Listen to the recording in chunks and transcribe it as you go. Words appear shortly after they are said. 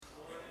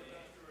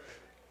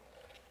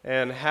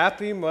And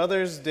happy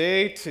Mother's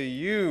Day to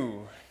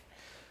you.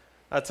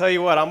 I'll tell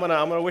you what, I'm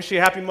gonna wish you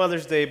a happy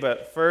Mother's Day,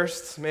 but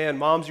first, man,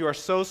 moms, you are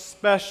so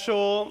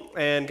special,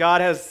 and God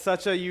has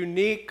such a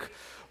unique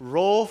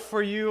role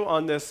for you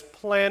on this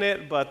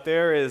planet, but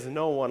there is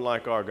no one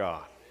like our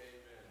God.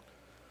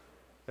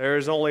 There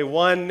is only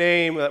one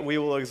name that we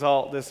will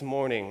exalt this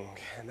morning,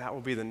 and that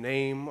will be the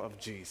name of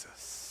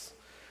Jesus.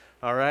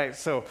 All right,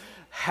 so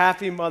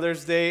happy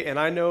Mother's Day, and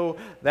I know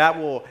that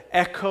will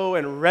echo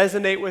and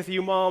resonate with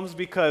you moms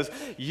because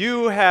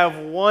you have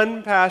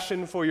one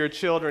passion for your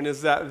children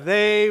is that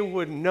they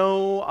would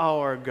know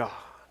our God.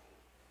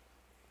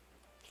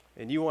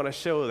 And you want to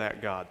show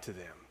that God to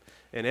them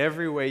in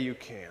every way you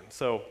can.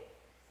 So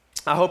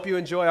I hope you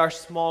enjoy our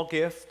small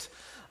gift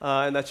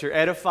and that you're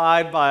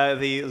edified by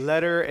the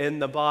letter in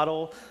the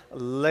bottle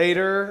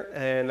later,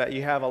 and that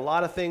you have a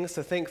lot of things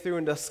to think through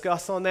and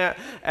discuss on that.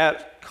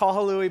 At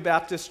Kahalui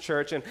Baptist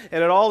Church and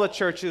at all the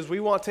churches, we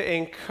want to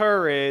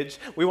encourage,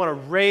 we want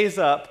to raise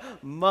up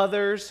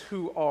mothers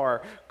who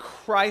are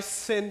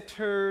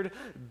Christ-centered,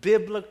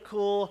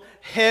 biblical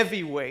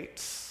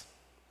heavyweights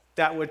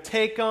that would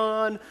take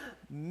on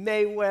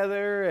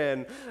Mayweather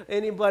and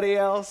anybody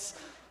else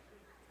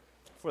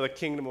for the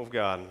kingdom of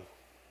God.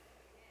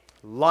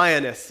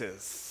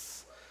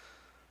 Lionesses,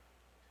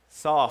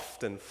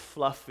 soft and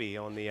fluffy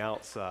on the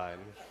outside,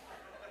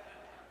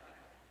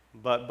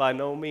 but by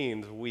no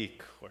means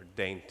weak or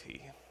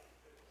dainty.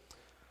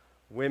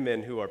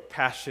 Women who are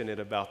passionate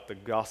about the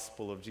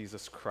gospel of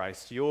Jesus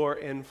Christ. Your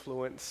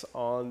influence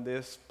on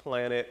this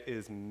planet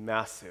is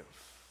massive.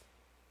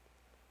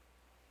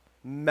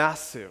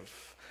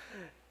 Massive.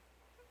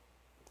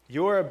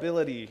 Your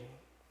ability,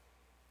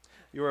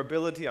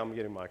 I'm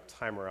getting my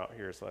timer out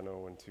here so I know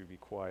when to be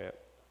quiet.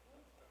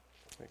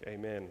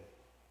 Amen.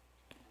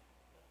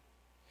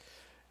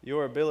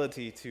 Your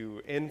ability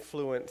to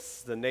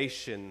influence the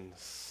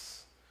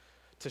nations,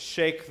 to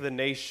shake the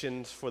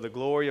nations for the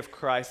glory of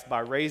Christ by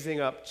raising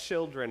up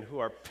children who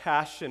are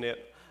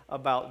passionate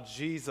about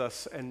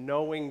Jesus and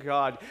knowing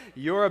God.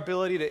 Your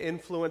ability to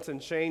influence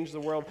and change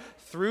the world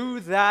through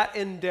that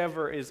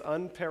endeavor is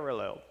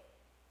unparalleled.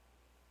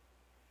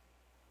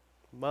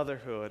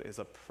 Motherhood is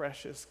a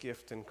precious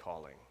gift and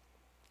calling.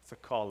 It's a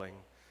calling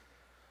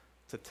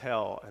to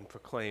tell and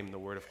proclaim the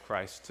word of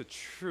Christ, to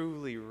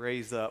truly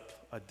raise up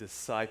a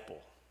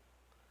disciple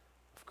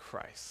of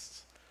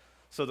Christ.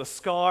 So the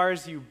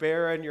scars you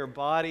bear in your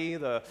body,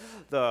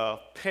 the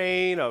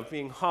pain of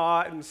being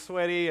hot and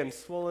sweaty and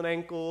swollen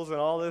ankles and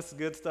all this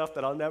good stuff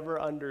that I'll never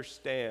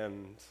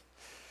understand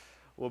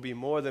will be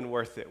more than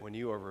worth it when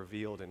you are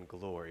revealed in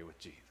glory with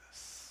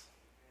Jesus.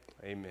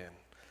 Amen.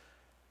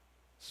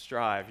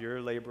 Strive. Your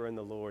labor in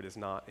the Lord is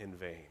not in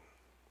vain.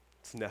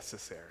 It's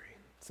necessary.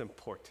 It's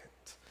important.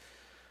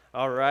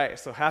 All right,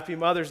 so happy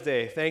Mother's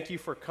Day. Thank you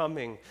for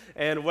coming.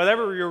 And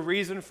whatever your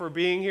reason for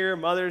being here,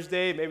 Mother's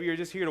Day, maybe you're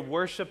just here to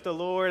worship the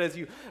Lord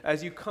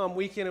as you come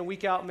week in and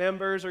week out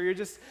members, or you're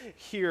just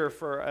here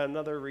for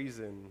another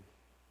reason.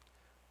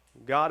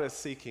 God is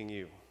seeking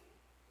you.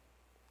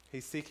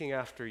 He's seeking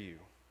after you.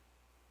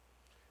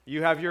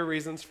 You have your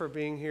reasons for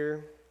being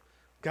here.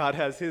 God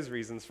has his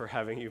reasons for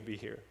having you be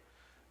here.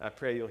 I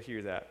pray you'll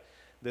hear that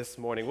this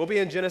morning. We'll be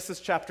in Genesis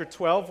chapter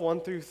 12,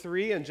 1 through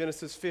 3, and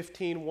Genesis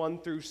 15, 1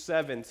 through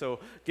 7. So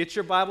get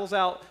your Bibles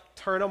out,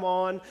 turn them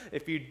on.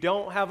 If you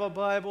don't have a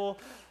Bible,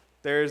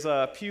 there's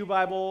a pew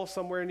Bible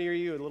somewhere near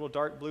you, a little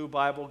dark blue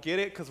Bible. Get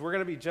it, because we're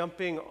going to be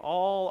jumping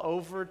all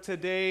over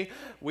today.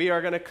 We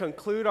are going to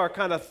conclude our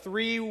kind of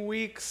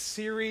 3-week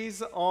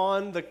series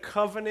on the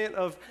covenant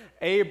of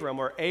Abram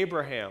or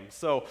Abraham.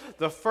 So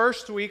the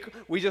first week,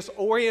 we just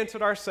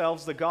oriented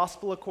ourselves, the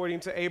gospel according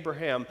to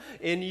Abraham.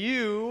 In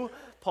you,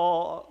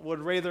 Paul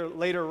would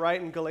later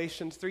write in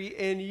Galatians 3,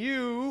 in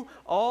you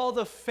all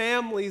the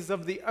families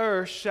of the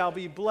earth shall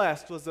be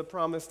blessed, was the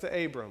promise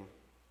to Abram.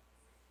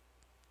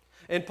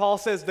 And Paul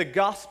says the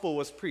gospel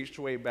was preached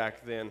way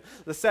back then.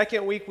 The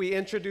second week, we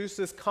introduced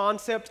this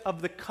concept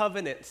of the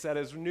covenants that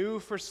is new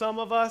for some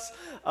of us.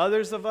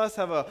 Others of us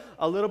have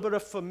a little bit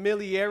of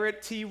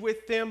familiarity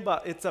with them,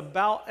 but it's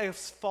about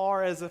as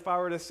far as if I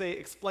were to say,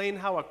 explain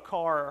how a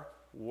car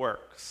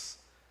works.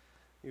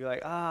 You're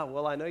like,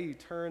 well, I know you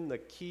turn the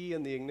key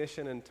in the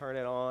ignition and turn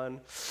it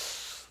on.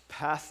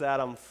 Past that,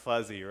 I'm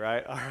fuzzy,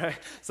 right? All right.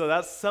 So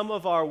that's some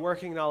of our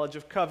working knowledge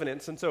of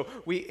covenants. And so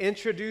we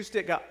introduced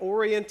it, got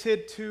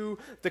oriented to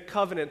the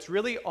covenants.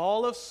 Really,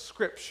 all of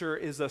Scripture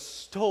is a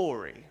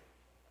story.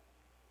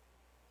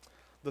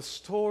 The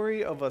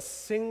story of a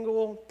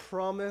single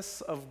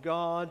promise of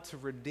God to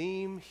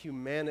redeem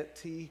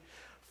humanity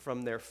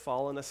from their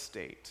fallen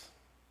estate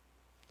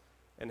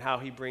and how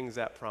he brings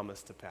that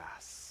promise to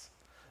pass.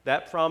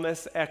 That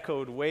promise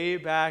echoed way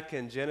back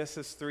in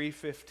Genesis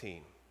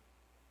 3:15.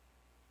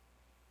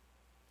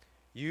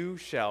 You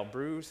shall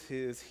bruise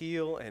his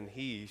heel, and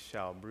he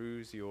shall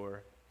bruise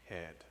your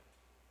head.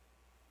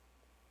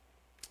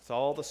 It's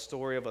all the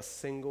story of a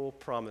single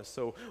promise.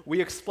 So we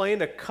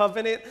explained a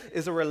covenant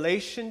is a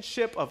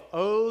relationship of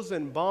oaths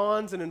and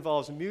bonds and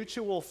involves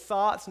mutual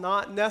thoughts,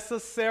 not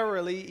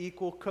necessarily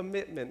equal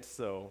commitments,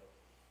 though.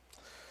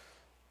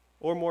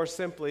 Or more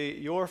simply,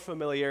 your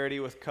familiarity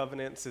with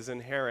covenants is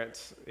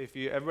inherent.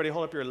 Everybody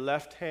hold up your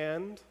left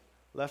hand,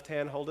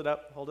 hold it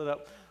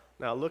up.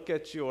 Now look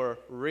at your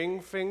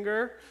ring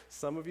finger.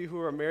 Some of you who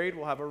are married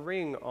will have a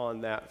ring on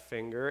that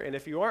finger. And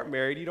if you aren't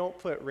married, you don't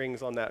put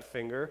rings on that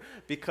finger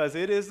because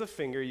it is the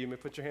finger. You may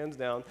put your hands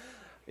down.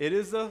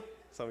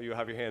 Some of you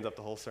have your hands up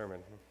the whole sermon.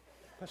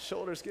 My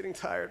shoulder's getting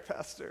tired,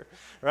 Pastor,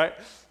 right?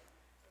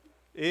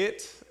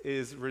 It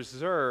is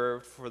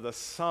reserved for the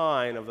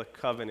sign of the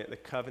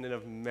covenant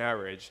of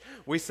marriage.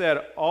 We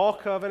said all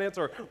covenants,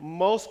 or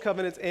most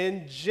covenants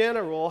in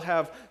general,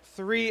 have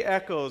three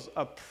echoes: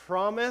 a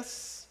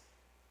promise,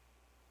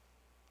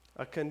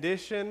 a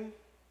condition,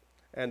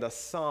 and a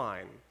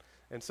sign.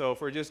 And so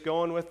if we're just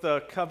going with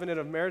the covenant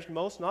of marriage,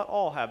 most, not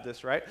all have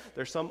this, right?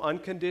 There's some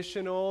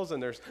unconditionals,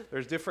 and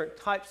there's different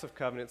types of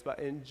covenants, but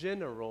in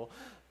general,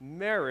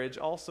 marriage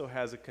also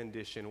has a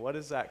condition. What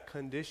is that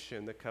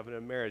condition, the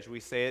covenant of marriage? We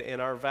say it in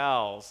our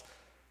vows.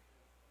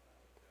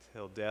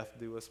 Till death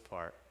do us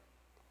part,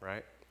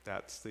 right?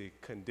 That's the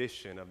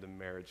condition of the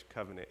marriage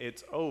covenant.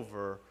 It's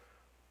over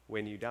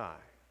when you die,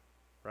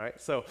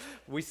 right? So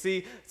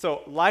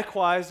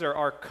likewise, there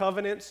are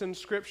covenants in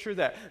Scripture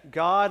that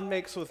God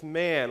makes with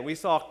man. We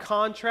saw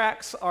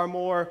contracts are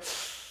more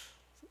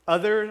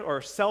other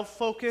or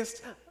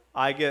self-focused.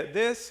 I get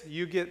this,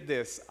 you get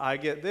this. I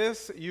get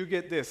this, you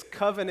get this.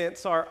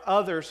 Covenants are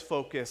others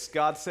focused.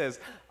 God says,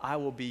 I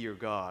will be your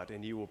God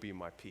and you will be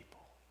my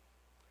people.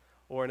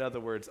 Or in other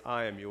words,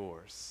 I am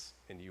yours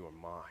and you are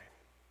mine.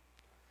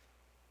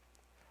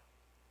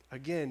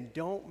 Again,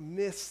 don't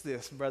miss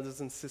this,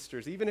 brothers and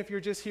sisters. Even if you're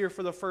just here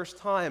for the first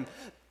time,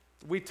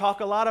 we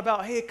talk a lot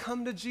about, hey,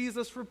 come to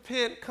Jesus,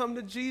 repent, come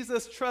to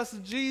Jesus,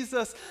 trust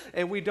Jesus.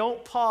 And we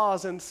don't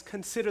pause and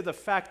consider the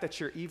fact that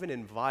you're even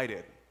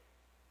invited.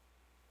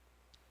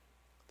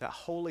 That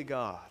holy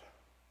God,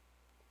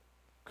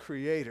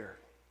 creator,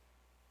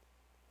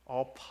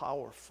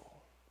 all-powerful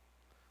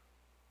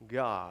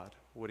God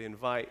would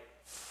invite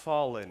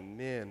fallen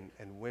men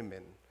and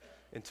women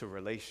into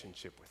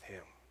relationship with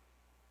him.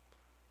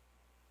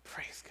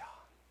 Praise God.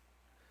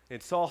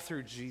 It's all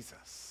through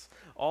Jesus,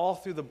 all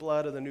through the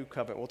blood of the new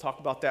covenant. We'll talk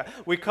about that.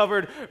 We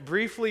covered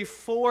briefly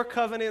 4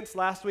 covenants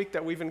last week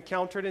that we've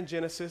encountered in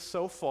Genesis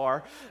so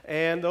far,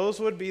 and those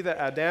would be the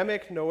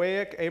Adamic,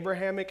 Noahic,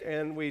 Abrahamic,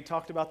 and we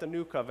talked about the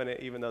new covenant,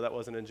 even though that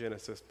wasn't in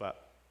Genesis,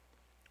 but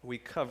we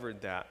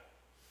covered that.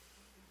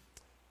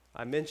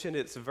 I mentioned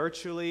it's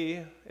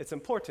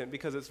important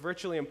because it's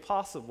virtually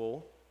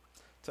impossible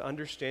to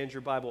understand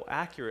your Bible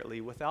accurately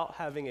without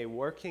having a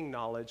working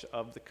knowledge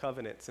of the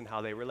covenants and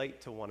how they relate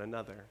to one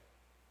another.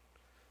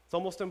 It's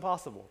almost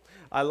impossible.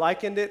 I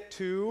likened it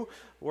to,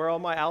 where are all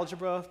my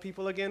algebra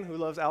people again? Who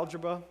loves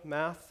algebra,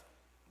 math?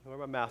 Who are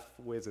my math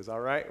whizzes, all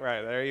right?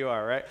 Right, there you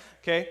are, right?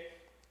 Okay,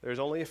 there's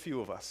only a few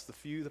of us, the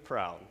few, the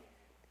proud.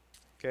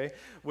 Okay,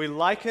 we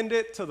likened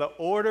it to the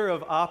order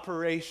of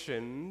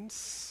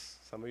operations.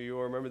 Some of you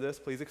will remember this.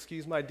 Please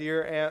excuse my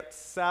dear Aunt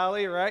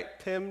Sally, right?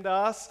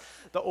 PEMDAS,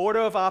 the order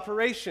of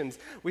operations.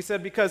 We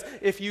said because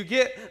if you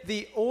get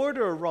the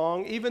order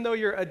wrong, even though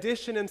your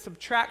addition and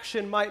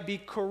subtraction might be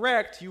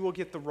correct, you will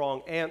get the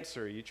wrong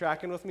answer. You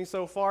tracking with me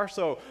so far?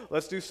 So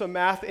let's do some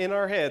math in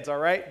our heads, all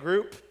right?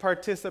 Group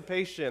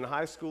participation.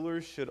 High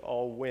schoolers should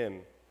all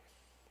win,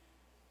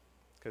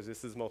 because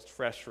this is most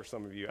fresh for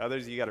some of you.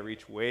 Others, you got to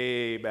reach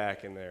way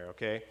back in there,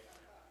 okay?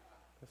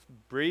 This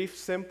brief,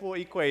 simple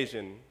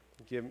equation.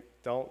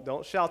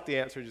 Don't shout the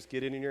answer, just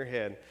get it in your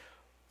head.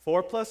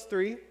 4 plus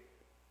 3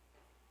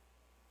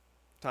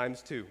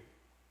 times 2.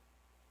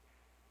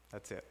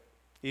 That's it.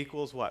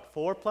 Equals what?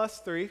 4 plus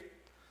 3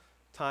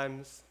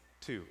 times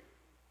 2.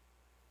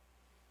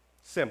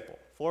 Simple.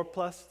 4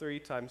 plus 3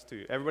 times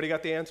 2. Everybody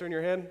got the answer in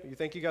your head? You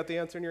think you got the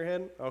answer in your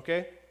head?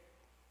 Okay.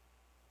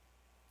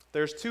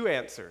 There's 2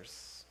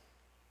 answers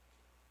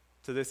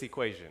to this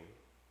equation.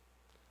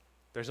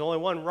 There's only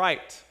one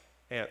right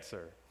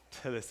answer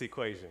to this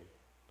equation.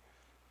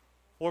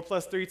 4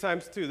 plus 3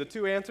 times 2. The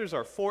 2 answers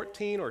are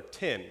 14 or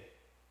 10.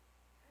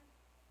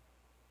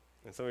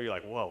 And some of you are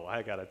like, whoa,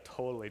 I got a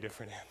totally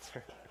different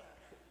answer.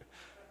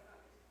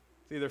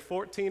 It's either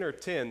 14 or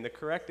 10. The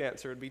correct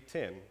answer would be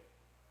 10.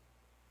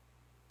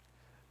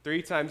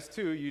 3 times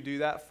 2, you do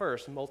that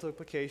first.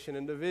 Multiplication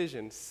and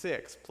division.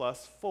 6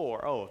 plus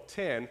 4.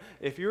 10.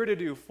 If you were to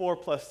do 4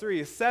 plus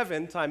 3,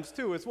 7 times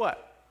 2 is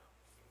what?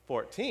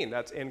 14.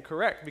 That's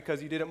incorrect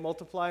because you didn't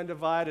multiply and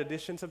divide,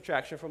 addition,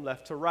 subtraction from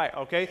left to right,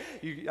 okay?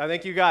 I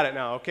think you got it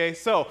now, okay?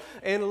 So,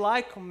 in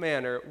like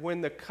manner,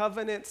 when the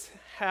covenants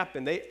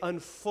happen, they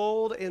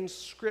unfold in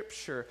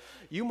Scripture,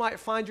 you might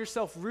find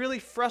yourself really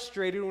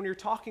frustrated when you're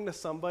talking to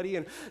somebody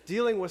and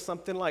dealing with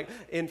something like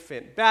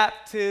infant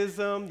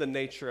baptism, the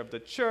nature of the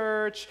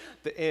church,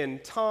 the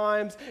end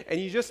times, and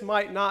you just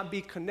might not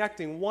be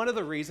connecting. One of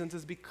the reasons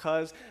is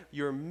because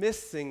you're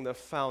missing the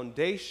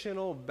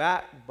foundational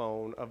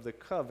backbone of the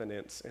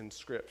covenants in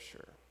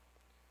Scripture.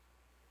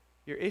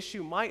 Your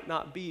issue might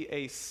not be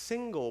a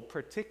single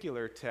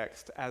particular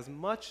text as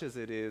much as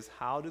it is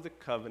how do the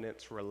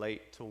covenants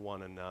relate to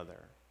one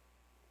another.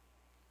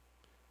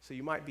 So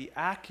you might be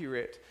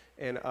accurate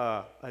in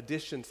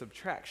addition,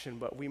 subtraction,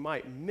 but we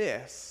might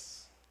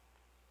miss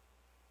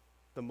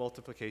the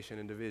multiplication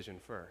and division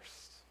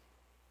first.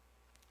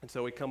 And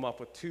so we come up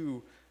with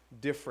two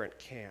different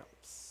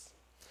camps.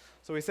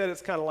 So we said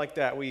it's kind of like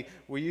that. We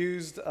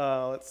used,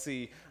 I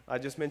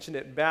just mentioned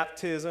it,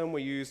 baptism.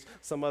 We used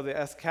some of the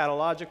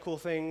eschatological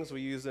things.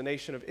 We used the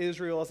nation of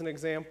Israel as an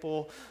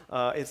example.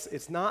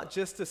 It's not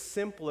just as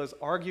simple as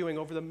arguing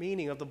over the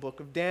meaning of the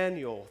book of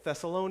Daniel,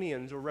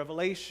 Thessalonians, or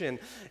Revelation.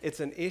 It's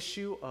an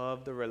issue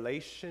of the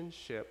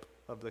relationship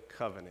of the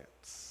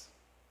covenants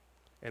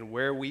and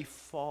where we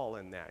fall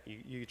in that.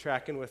 You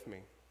tracking with me?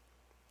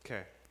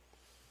 Okay.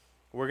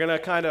 We're going to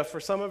kind of, for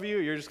some of you,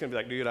 you're just going to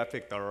be like, dude, I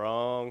picked the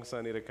wrong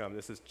Sunday to come.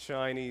 This is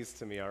Chinese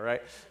to me, all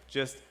right?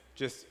 Just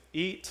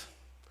eat,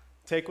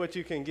 take what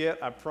you can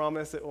get. I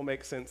promise it will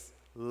make sense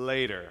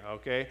later,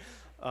 okay?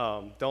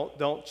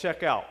 Don't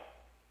check out.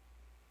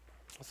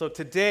 So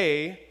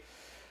today,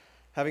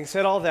 having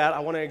said all that, I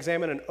want to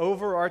examine an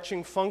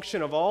overarching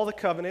function of all the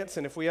covenants,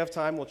 and if we have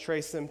time, we'll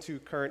trace them to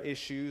current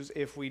issues.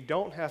 If we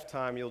don't have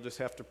time, you'll just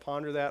have to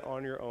ponder that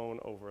on your own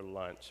over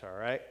lunch, all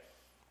right?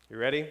 You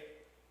ready?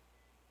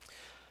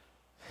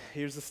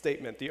 Here's the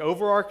statement. The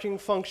overarching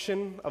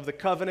function of the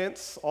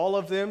covenants, all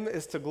of them,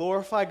 is to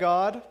glorify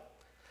God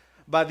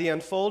by the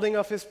unfolding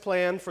of his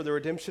plan for the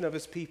redemption of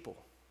his people.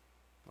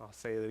 I'll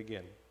say it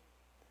again.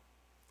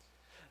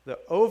 The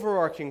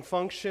overarching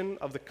function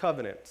of the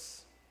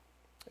covenants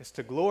is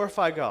to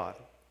glorify God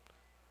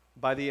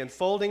by the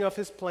unfolding of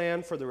his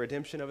plan for the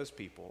redemption of his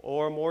people.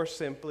 Or more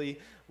simply,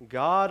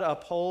 God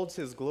upholds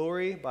his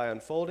glory by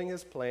unfolding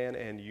his plan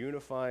and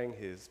unifying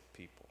his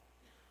people.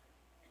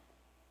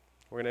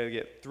 We're going to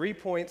get 3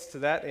 points to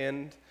that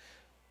end: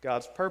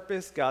 God's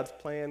purpose, God's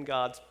plan,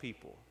 God's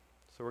people.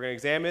 So we're going to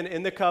examine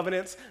in the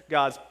covenants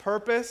God's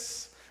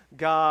purpose,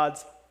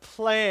 God's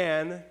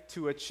plan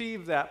to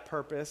achieve that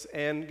purpose,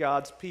 and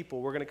God's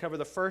people. We're going to cover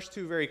the first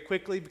two very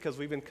quickly because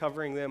we've been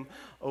covering them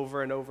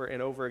over and over and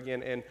over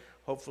again in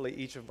hopefully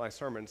each of my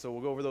sermons. So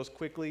we'll go over those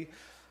quickly,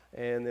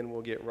 and then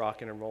we'll get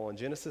rocking and rolling.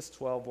 Genesis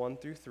 12, 1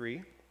 through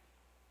 3.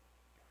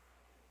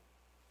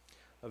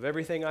 Of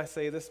everything I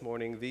say this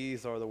morning,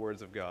 these are the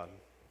words of God.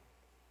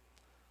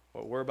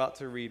 What we're about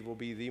to read will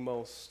be the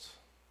most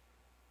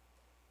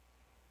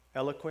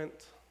eloquent,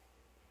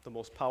 the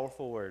most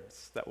powerful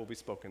words that will be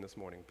spoken this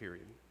morning,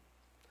 period.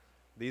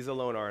 These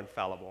alone are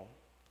infallible.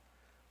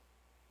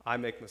 I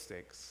make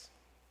mistakes.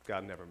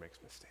 God never makes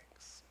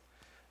mistakes.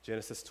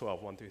 Genesis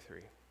 12, 1 through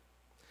 3.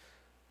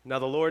 Now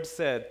the Lord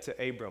said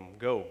to Abram,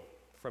 "Go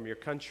from your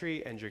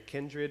country and your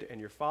kindred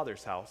and your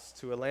father's house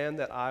to a land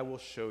that I will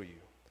show you.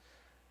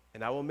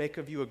 And I will make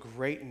of you a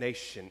great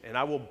nation, and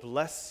I will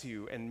bless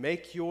you and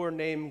make your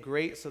name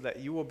great so that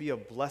you will be a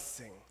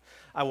blessing.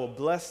 I will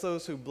bless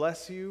those who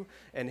bless you,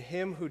 and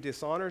him who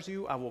dishonors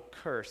you I will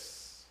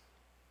curse.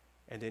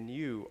 And in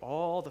you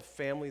all the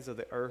families of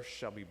the earth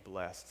shall be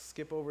blessed."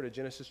 Skip over to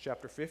Genesis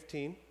chapter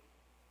 15,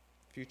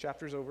 a few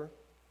chapters over.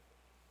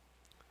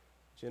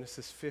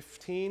 Genesis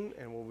 15,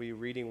 and we'll be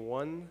reading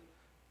 1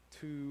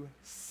 to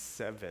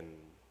 7.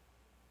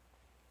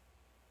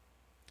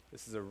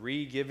 This is a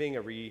re-giving,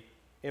 a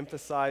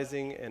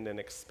re-emphasizing, and an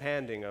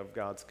expanding of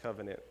God's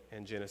covenant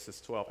in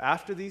Genesis 12.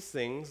 After these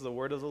things, the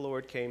word of the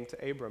Lord came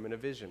to Abram in a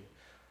vision.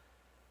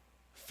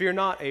 "Fear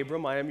not,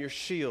 Abram, I am your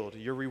shield.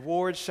 Your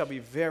reward shall be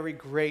very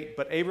great."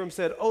 But Abram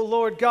said, "O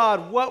Lord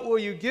God, what will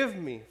you give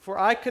me? For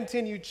I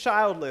continue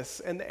childless,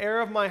 and the heir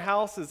of my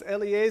house is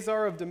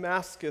Eleazar of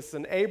Damascus."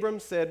 And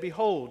Abram said,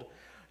 "Behold,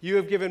 you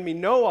have given me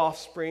no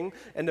offspring,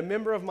 and a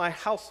member of my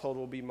household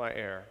will be my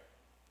heir."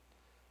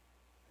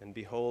 And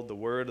behold, the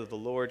word of the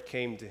Lord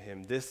came to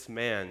him, "This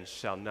man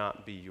shall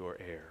not be your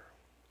heir.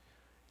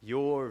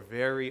 Your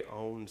very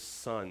own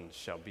son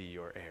shall be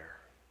your heir."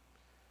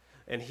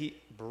 And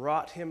he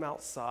brought him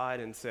outside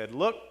and said,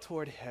 "Look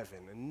toward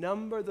heaven and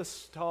number the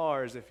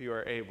stars if you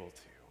are able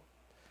to."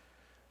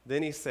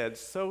 Then he said,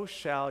 "So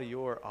shall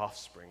your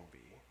offspring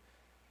be."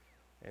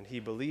 And he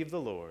believed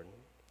the Lord,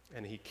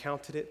 and he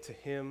counted it to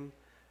him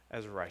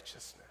as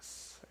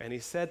righteousness. And he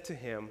said to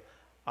him,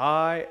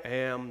 "I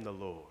am the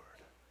Lord,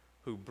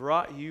 who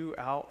brought you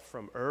out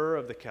from Ur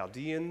of the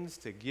Chaldeans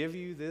to give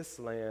you this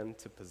land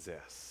to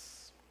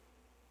possess."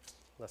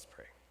 Let's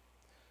pray.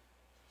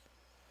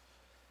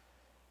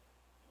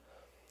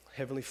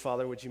 Heavenly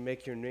Father, would you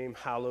make your name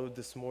hallowed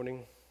this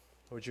morning?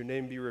 Would your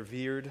name be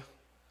revered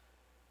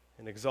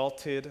and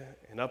exalted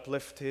and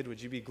uplifted?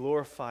 Would you be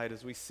glorified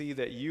as we see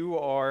that you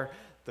are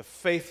the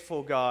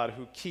faithful God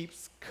who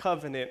keeps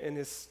covenant in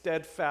his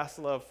steadfast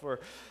love for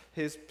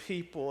his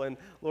people? And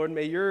Lord,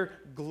 may your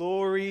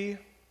glory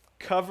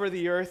cover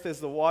the earth as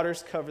the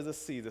waters cover the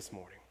sea this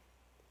morning.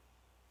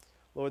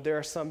 Lord, there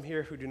are some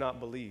here who do not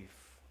believe.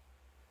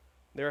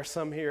 There are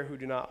some here who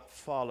do not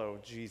follow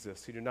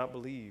Jesus, who do not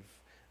believe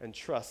and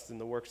trust in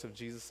the works of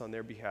Jesus on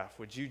their behalf.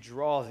 Would you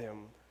draw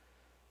them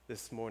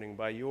this morning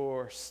by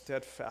your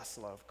steadfast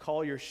love?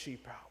 Call your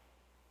sheep out.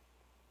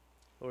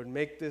 Lord,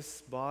 make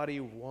this body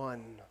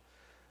one,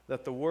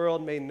 that the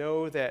world may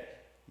know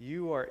that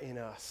you are in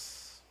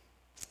us.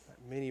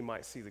 many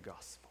might see the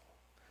gospel.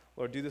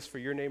 Lord, do this for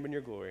your name and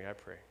your glory, I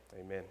pray.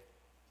 Amen.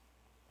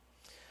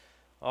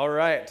 All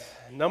right,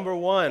 number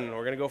one,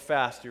 we're going to go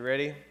fast. You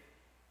ready?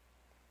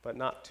 But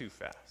not too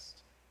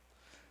fast.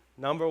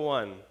 Number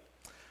one,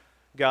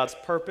 God's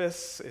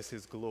purpose is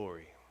his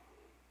glory.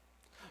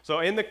 So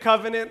in the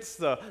covenants,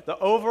 the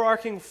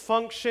overarching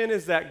function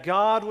is that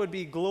God would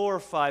be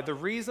glorified. The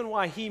reason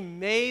why he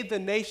made the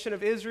nation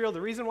of Israel, the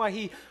reason why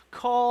he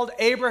called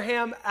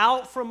Abraham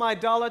out from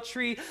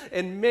idolatry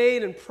and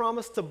made and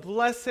promised to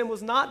bless him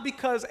was not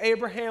because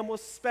Abraham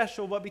was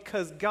special, but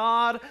because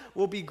God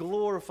will be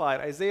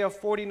glorified. Isaiah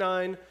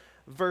 49,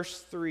 verse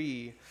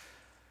 3.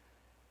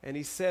 And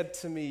he said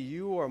to me,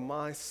 "You are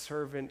my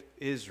servant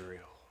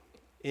Israel,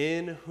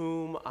 in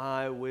whom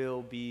I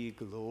will be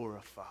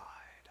glorified."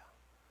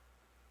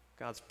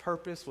 God's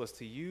purpose was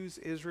to use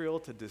Israel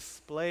to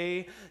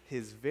display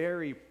his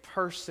very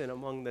person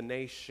among the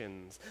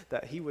nations,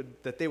 that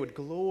they would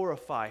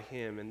glorify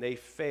him, and they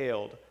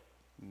failed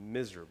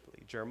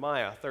miserably.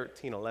 Jeremiah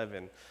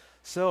 13:11.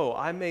 "So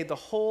I made the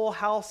whole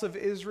house of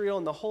Israel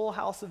and the whole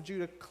house of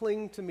Judah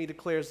cling to me,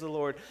 declares the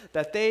Lord,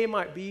 that they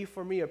might be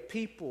for me a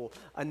people,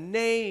 a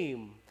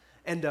name,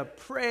 and a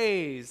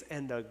praise,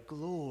 and a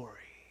glory."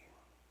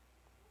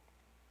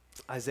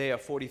 Isaiah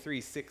 43,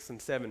 6 and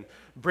 7.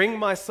 "Bring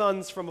my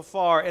sons from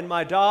afar and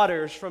my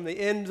daughters from the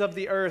ends of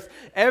the earth,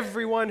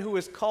 everyone who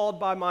is called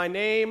by my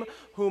name,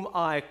 whom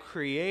I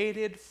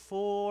created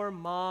for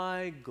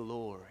my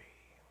glory."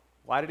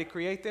 Why did he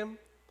create them?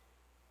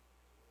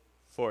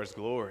 For his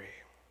glory.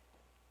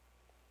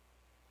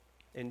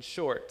 In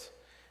short,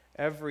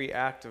 every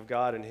act of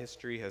God in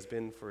history has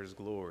been for his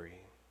glory.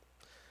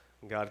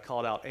 God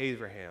called out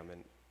Abraham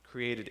and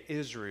created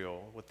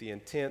Israel with the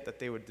intent that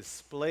they would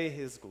display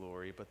his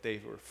glory, but they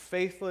were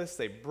faithless,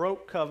 they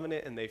broke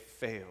covenant, and they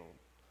failed.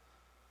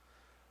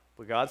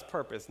 But God's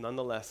purpose,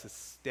 nonetheless, is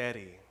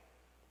steady,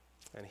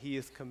 and he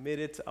is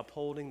committed to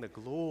upholding the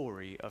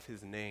glory of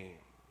his name.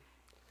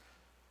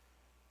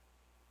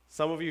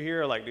 Some of you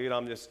here are like, "Dude,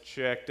 I'm just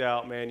checked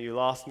out, man. You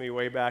lost me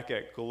way back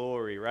at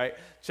glory," right?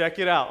 Check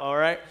it out, all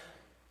right?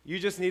 You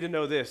just need to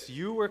know this.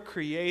 You were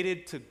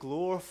created to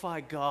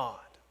glorify God.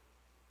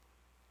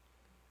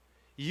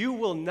 You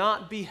will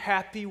not be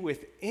happy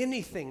with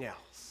anything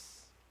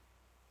else.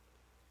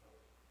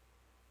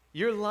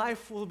 Your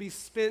life will be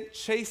spent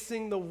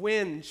chasing the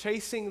wind,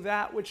 chasing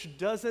that which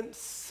doesn't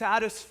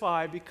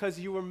satisfy, because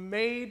you were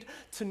made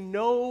to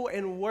know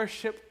and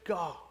worship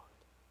God.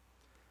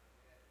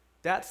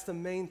 That's the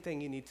main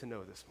thing you need to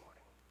know this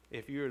morning.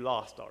 If you're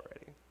lost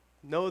already,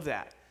 know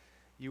that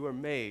you were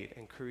made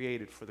and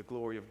created for the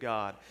glory of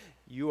God.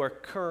 You are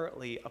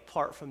currently,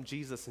 apart from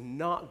Jesus,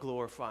 not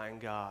glorifying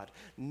God,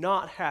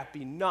 not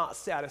happy, not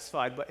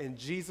satisfied, but in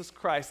Jesus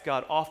Christ,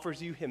 God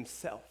offers you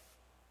himself,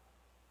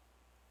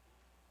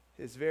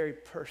 his very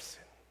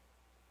person,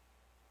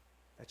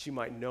 that you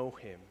might know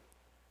him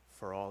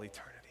for all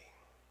eternity.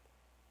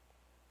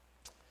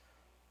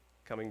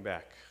 Coming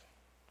back.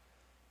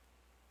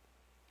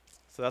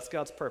 So that's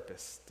God's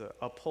purpose, to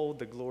uphold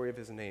the glory of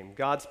his name.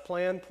 God's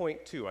plan,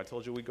 point 2. I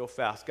told you we'd go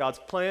fast. God's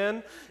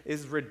plan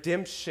is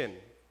redemption.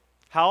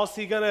 How is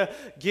he going to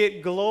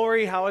get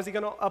glory? How is he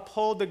going to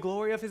uphold the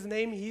glory of his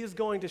name? He is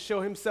going to show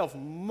himself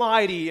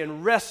mighty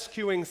in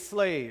rescuing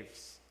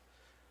slaves.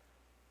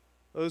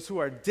 Those who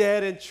are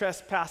dead in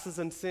trespasses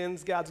and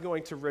sins, God's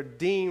going to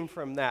redeem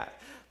from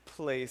that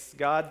place.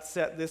 God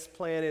set this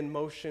plan in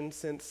motion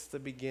since the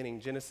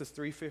beginning. Genesis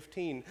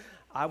 3:15.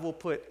 "I will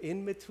put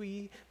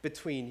enmity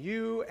between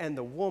you and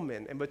the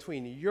woman, and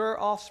between your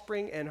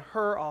offspring and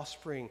her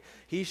offspring.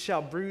 He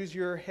shall bruise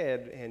your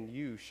head, and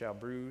you shall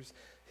bruise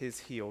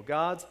his heel."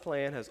 God's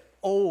plan has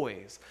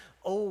always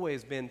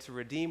been to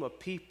redeem a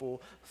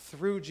people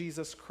through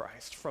Jesus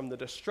Christ from the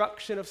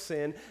destruction of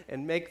sin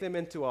and make them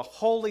into a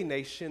holy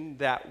nation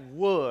that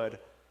would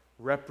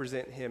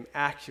represent him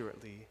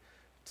accurately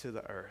to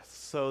the earth,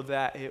 so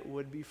that it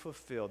would be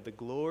fulfilled. The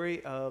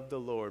glory of the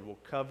Lord will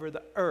cover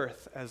the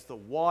earth as the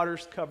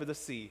waters cover the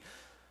sea.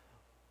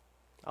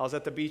 I was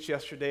at the beach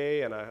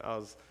yesterday, and I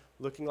was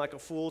looking like a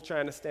fool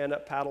trying to stand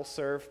up paddle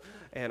surf,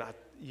 and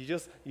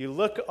you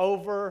look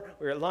over,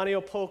 we're at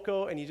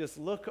Laniopoko, and you just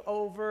look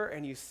over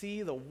and you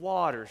see the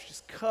waters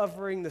just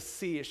covering the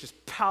sea. It's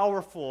just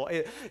powerful.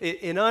 It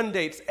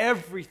inundates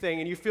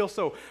everything, and you feel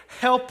so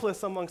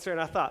helpless amongst it.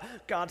 And I thought,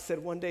 God said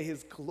one day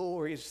his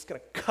glory is just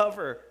going to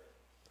cover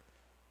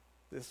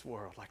this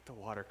world like the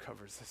water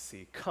covers the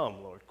sea.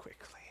 Come, Lord,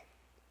 quickly.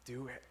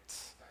 Do it.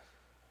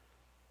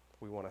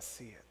 We want to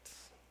see it.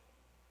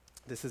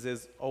 This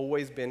has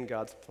always been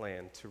God's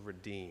plan, to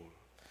redeem.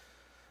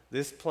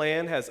 This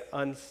plan has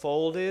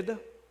unfolded.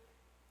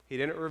 He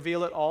didn't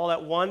reveal it all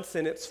at once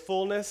in its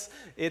fullness.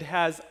 It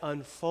has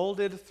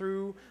unfolded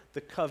through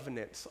the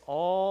covenants,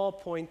 all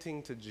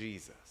pointing to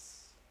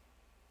Jesus.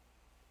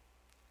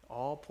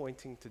 all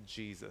pointing to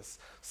Jesus.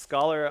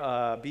 Scholar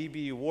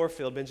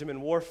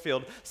Benjamin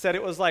Warfield, said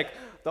it was like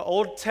the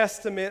Old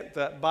Testament,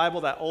 the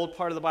Bible, that old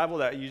part of the Bible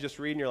that you just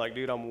read and you're like,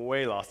 dude, I'm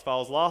way lost. If I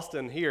was lost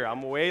in here,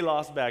 I'm way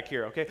lost back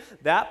here, okay?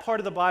 That part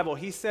of the Bible,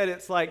 he said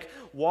it's like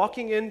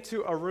walking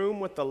into a room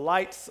with the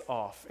lights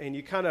off, and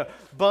you kind of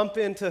bump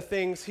into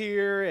things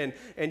here,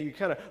 and you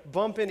kind of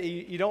bump in,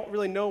 you don't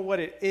really know what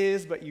it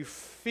is, but you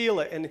feel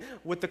it. And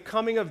with the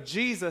coming of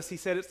Jesus, he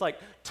said it's like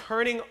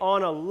turning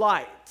on a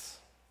light.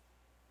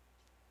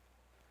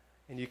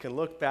 And you can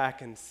look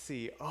back and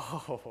see,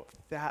 oh,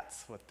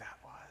 that's what that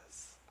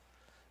was.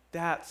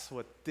 That's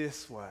what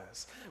this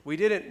was. We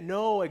didn't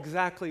know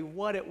exactly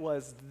what it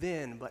was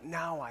then, but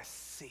now I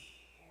see.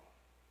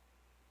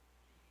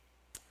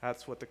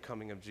 That's what the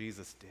coming of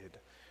Jesus did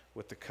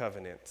with the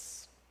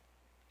covenants.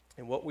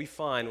 And what we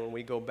find when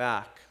we go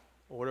back,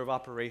 order of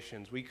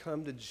operations, we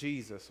come to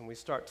Jesus and we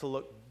start to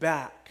look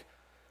back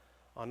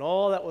on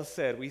all that was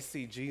said. We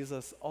see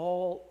Jesus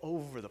all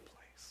over the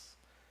place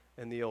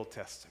in the Old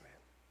Testament.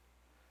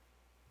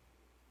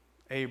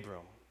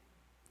 Abram,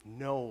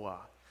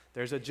 Noah.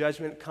 There's a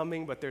judgment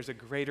coming, but there's a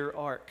greater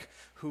ark.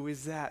 Who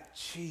is that?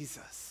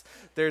 Jesus.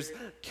 There's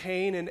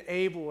Cain and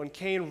Abel, and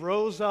Cain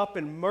rose up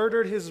and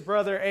murdered his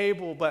brother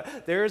Abel,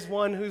 but there's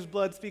one whose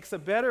blood speaks a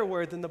better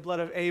word than the blood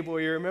of Abel.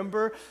 You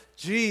remember?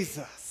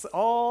 Jesus.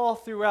 All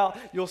throughout,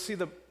 you'll see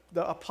the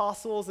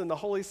apostles and the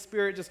Holy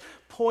Spirit just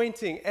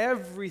pointing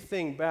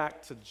everything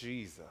back to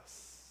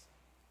Jesus.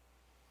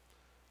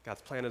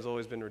 God's plan has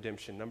always been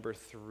redemption. Number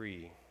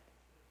 3.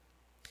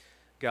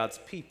 God's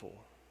people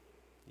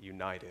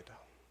united.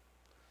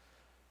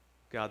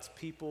 God's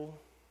people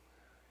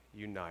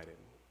united.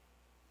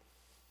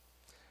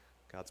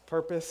 God's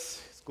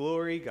purpose, His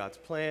glory, God's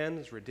plan,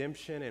 His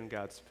redemption, and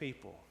God's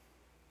people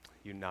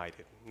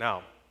united.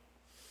 Now,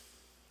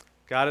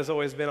 God has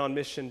always been on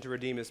mission to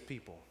redeem His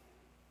people.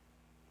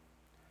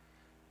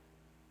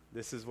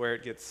 This is where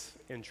it gets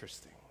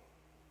interesting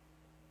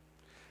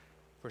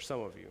for some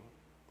of you.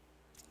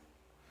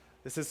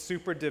 This is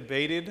super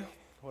debated.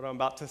 What I'm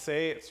about to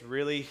say, it's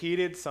really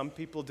heated. Some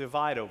people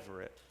divide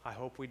over it. I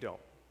hope we don't.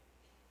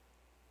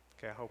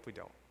 Okay, I hope we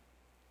don't.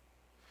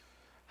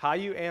 How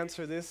you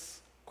answer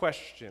this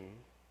question,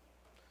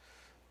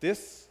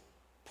 this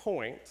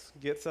point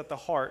gets at the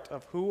heart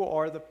of who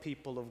are the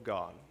people of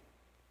God.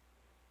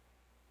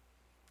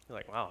 You're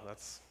like, wow,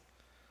 that's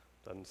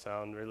doesn't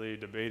sound really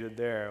debated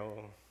there.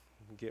 Well,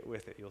 get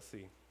with it, you'll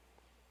see.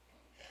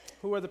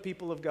 Who are the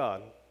people of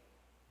God?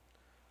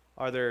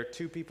 Are there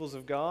two peoples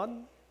of God?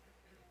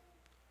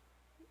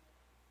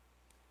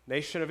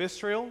 Nation of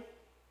Israel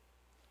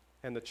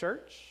and the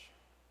church?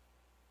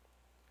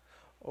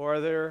 Or are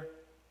there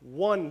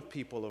one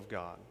people of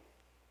God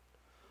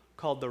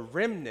called the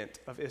remnant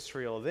of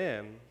Israel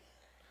then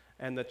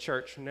and the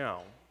church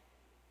now?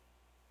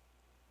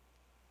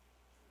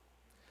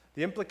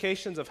 The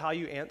implications of how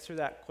you answer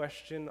that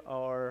question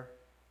are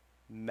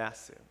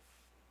massive.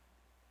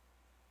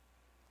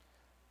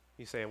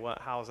 You say, "What?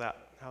 How's that?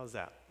 How's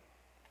that?"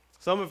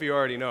 Some of you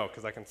already know,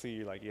 because I can see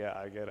you like, yeah,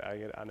 I get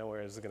it, I know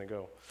where this is going to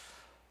go.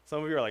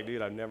 Some of you are like,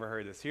 dude, I've never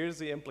heard this. Here's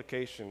the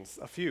implications,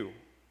 a few,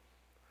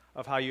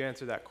 of how you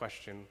answer that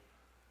question.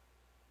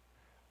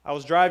 I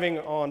was driving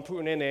on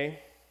Pu'unene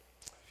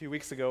a few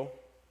weeks ago,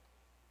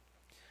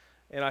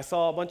 and I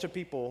saw a bunch of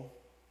people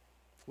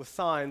with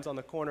signs on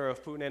the corner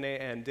of Pu'unene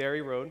and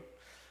Derry Road,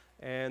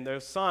 and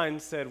those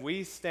signs said,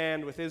 "We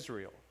stand with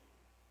Israel."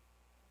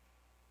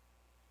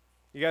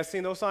 You guys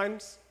seen those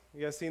signs?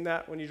 You guys seen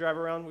that when you drive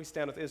around? We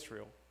stand with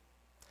Israel.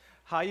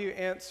 How you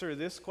answer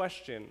this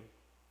question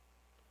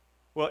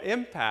will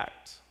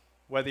impact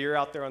whether you're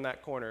out there on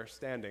that corner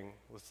standing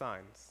with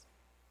signs.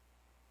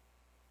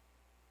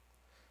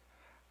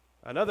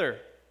 Another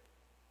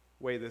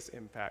way this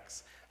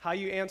impacts, how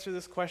you answer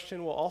this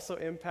question will also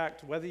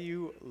impact whether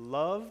you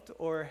loved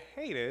or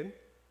hated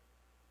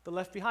the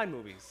Left Behind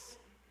movies.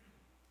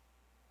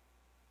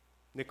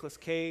 Nicolas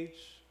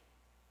Cage,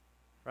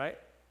 right?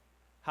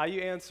 How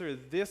you answer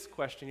this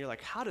question, you're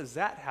like, how does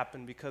that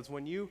happen? Because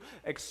when you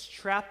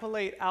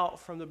extrapolate out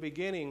from the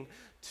beginning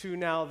to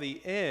now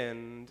the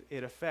end,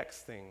 it affects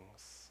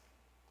things.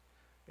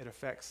 It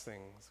affects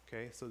things,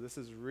 okay? So this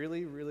is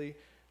really, really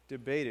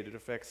debated. It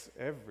affects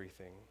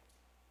everything.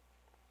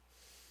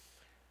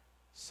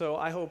 So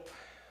I hope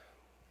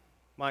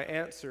my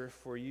answer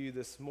for you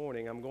this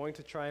morning, I'm going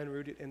to try and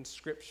root it in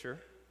Scripture.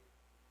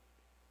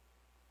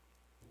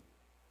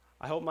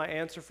 I hope my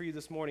answer for you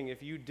this morning,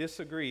 if you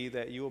disagree,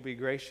 that you will be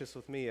gracious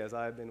with me as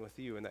I've been with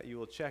you, and that you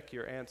will check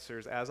your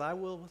answers, as I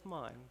will with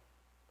mine,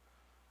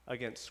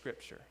 against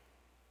Scripture.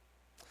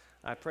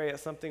 I pray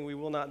it's something we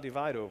will not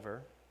divide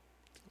over,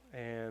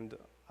 and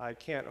I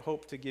can't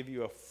hope to give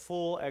you a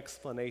full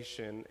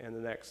explanation in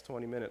the next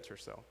 20 minutes or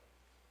so.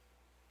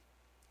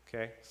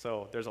 Okay,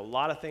 so there's a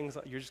lot of things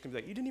you're just going to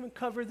be like, you didn't even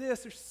cover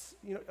this.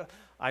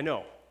 I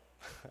know,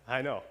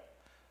 I know.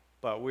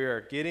 But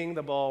we're getting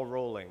the ball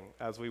rolling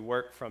as we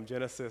work from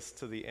Genesis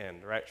to the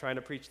end, right? Trying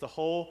to preach the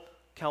whole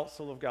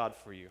counsel of God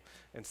for you.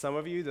 And some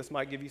of you, this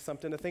might give you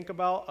something to think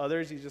about.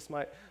 Others, you just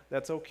might,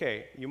 that's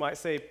okay. You might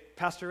say,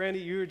 Pastor Randy,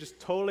 you're just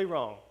totally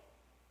wrong.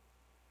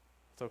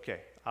 It's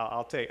okay.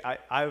 I'll take,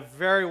 I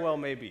very well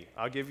may be.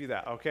 I'll give you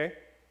that, okay?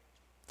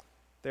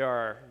 There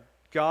are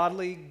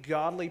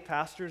godly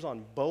pastors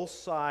on both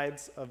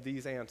sides of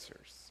these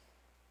answers,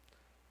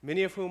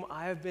 many of whom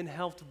I have been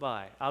helped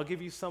by. I'll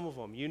give you some of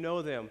them. You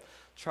know them.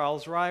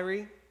 Charles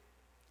Ryrie,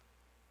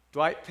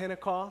 Dwight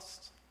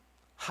Pentecost,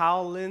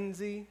 Hal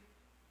Lindsey.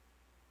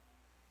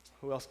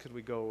 Who else could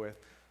we go with?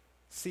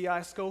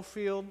 C.I.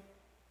 Schofield,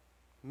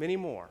 many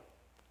more.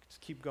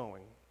 Just keep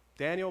going.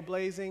 Daniel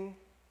Blazing,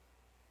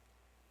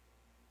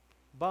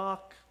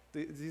 Bach.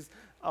 These.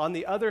 On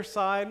the other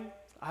side,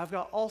 I've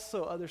got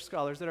also other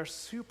scholars that are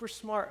super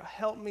smart,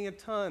 help me a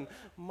ton.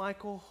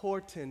 Michael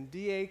Horton,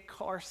 D.A.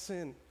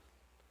 Carson,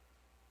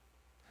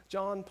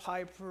 John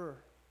Piper,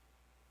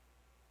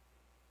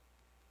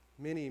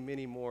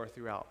 many more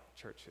throughout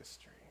church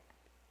history.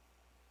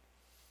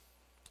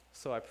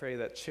 So I pray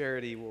that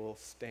charity will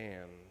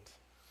stand.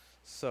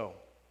 So,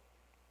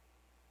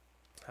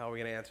 how are we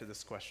going to answer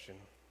this question?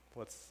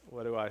 What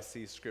do I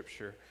see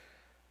Scripture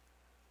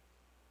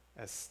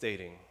as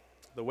stating?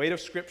 The weight of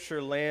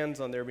Scripture lands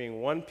on there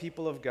being one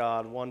people of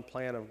God, one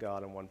plan of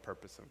God, and one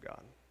purpose of God.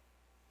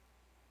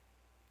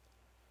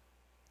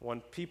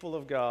 One people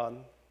of God,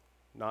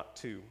 not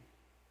two.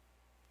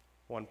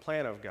 One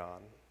plan of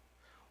God,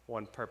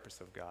 one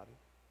purpose of God.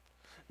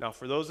 Now,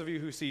 for those of you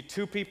who see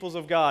two peoples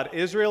of God,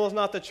 Israel is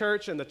not the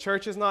church and the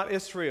church is not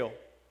Israel.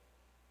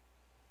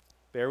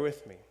 Bear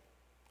with me.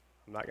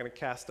 I'm not going to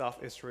cast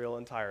off Israel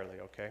entirely,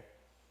 okay?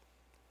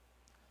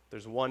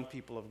 There's one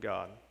people of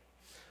God.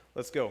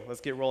 Let's go.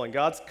 Let's get rolling.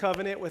 God's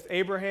covenant with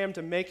Abraham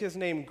to make his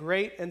name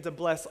great and to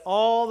bless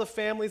all the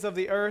families of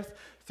the earth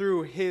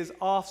through his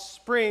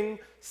offspring,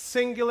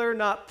 singular,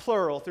 not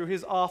plural, through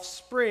his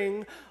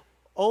offspring,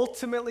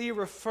 ultimately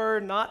refer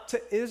not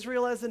to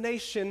Israel as a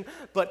nation,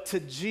 but to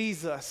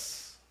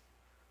Jesus,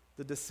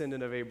 the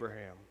descendant of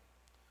Abraham.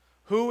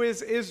 Who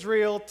is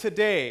Israel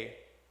today?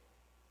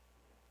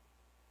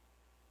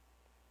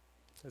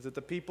 Is it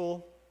the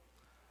people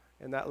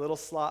in that little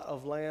slot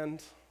of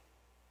land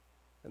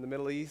in the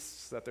Middle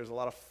East that there's a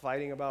lot of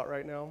fighting about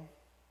right now?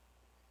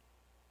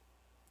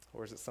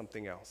 Or is it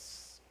something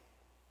else?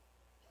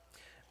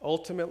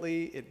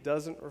 Ultimately, it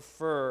doesn't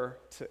refer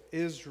to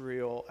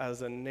Israel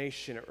as a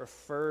nation. It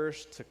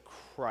refers to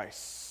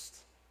Christ.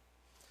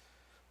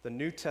 The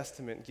New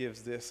Testament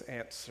gives this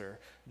answer.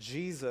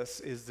 Jesus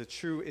is the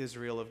true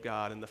Israel of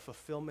God in the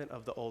fulfillment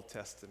of the Old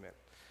Testament.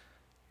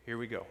 Here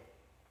we go.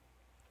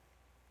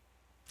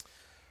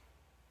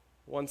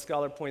 One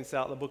scholar points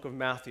out in the book of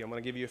Matthew. I'm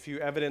going to give you a few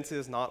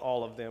evidences, not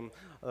all of them.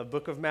 The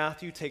book of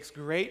Matthew takes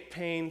great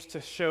pains to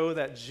show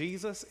that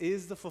Jesus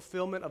is the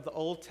fulfillment of the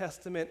Old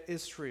Testament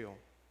Israel.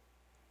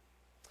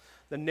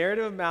 The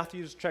narrative of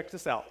Matthew, check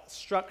this out,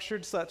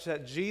 structured such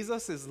that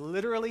Jesus is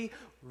literally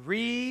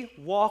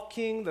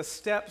re-walking the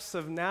steps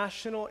of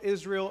national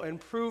Israel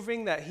and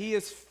proving that he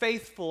is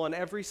faithful in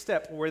every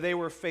step where they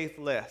were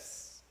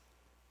faithless.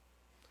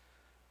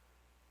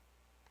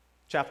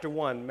 Chapter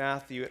 1,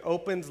 Matthew, it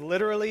opens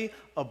literally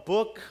a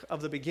book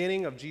of the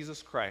beginning of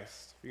Jesus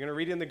Christ. You're going to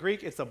read it in the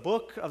Greek, it's a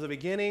book of the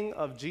beginning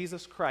of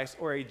Jesus Christ,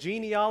 or a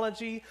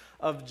genealogy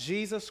of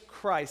Jesus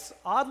Christ.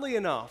 Oddly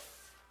enough,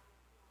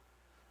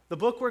 the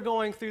book we're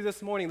going through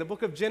this morning, the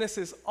book of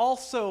Genesis,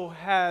 also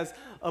has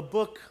a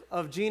book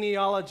of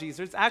genealogies.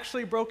 It's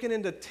actually broken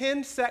into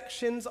 10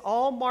 sections,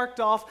 all marked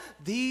off.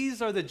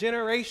 These are the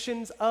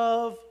generations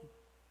of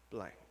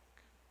blank.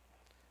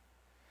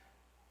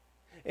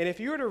 And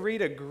if you were to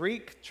read a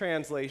Greek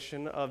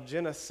translation of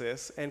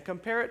Genesis and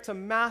compare it to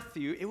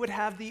Matthew, it would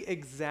have the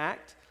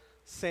exact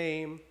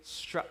same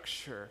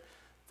structure.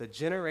 The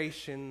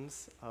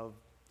generations of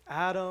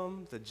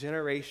Adam, the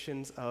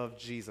generations of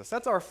Jesus.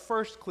 That's our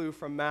first clue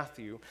from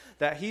Matthew,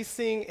 that he's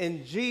seeing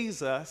in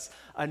Jesus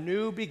a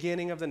new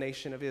beginning of the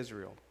nation of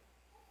Israel.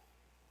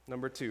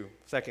 Number 2,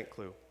 second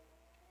clue.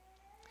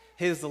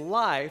 His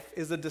life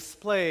is a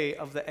display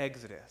of the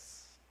Exodus.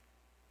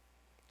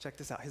 Check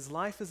this out. His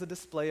life is a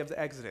display of the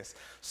Exodus.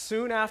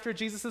 Soon after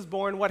Jesus is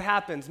born, what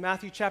happens?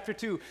 Matthew chapter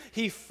 2.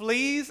 He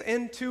flees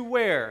into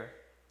where?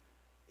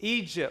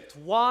 Egypt.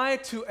 Why?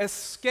 To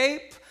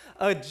escape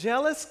a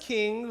jealous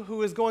king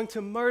who is going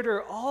to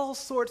murder all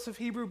sorts of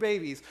Hebrew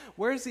babies.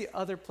 Where's the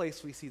other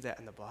place we see that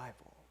in the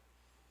Bible?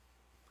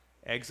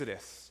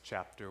 Exodus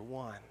chapter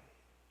 1.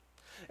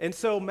 And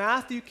so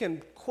Matthew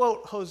can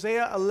quote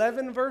Hosea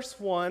 11 verse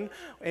 1,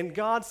 and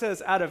God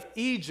says, out of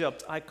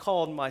Egypt I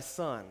called my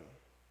son.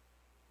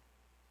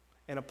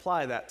 And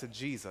apply that to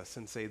Jesus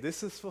and say,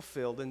 this is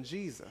fulfilled in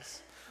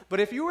Jesus.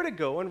 But if you were to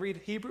go and read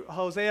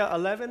Hosea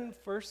 11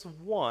 verse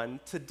 1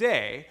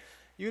 today,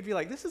 you would be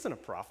like, this isn't a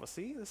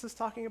prophecy. This is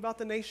talking about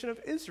the nation of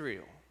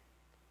Israel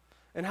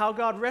and how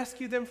God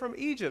rescued them from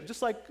Egypt,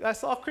 just like I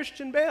saw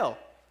Christian Bale.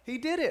 He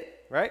did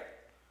it, right?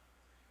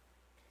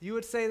 You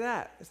would say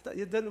that.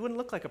 It wouldn't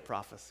look like a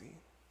prophecy.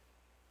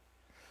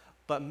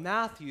 But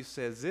Matthew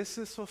says this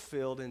is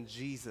fulfilled in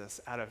Jesus.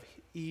 Out of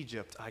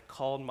Egypt I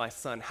called my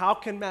son. How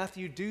can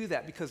Matthew do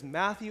that? Because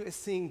Matthew is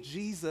seeing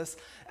Jesus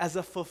as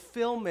a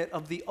fulfillment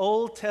of the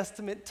Old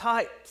Testament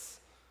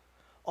types,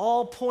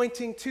 all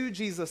pointing to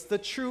Jesus, the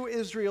true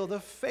Israel, the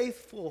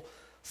faithful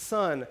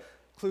son.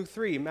 Clue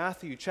 3,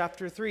 Matthew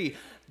chapter 3.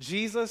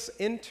 Jesus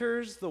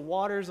enters the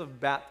waters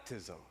of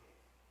baptism.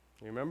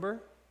 You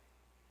remember?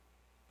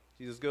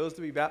 Jesus goes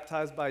to be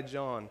baptized by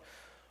John.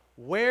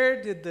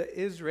 Where did the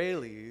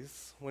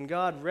Israelis, when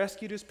God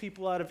rescued his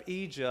people out of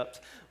Egypt,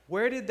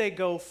 where did they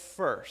go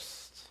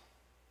first?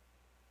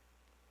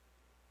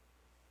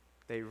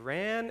 They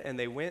ran and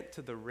they went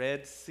to the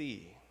Red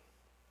Sea.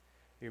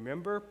 You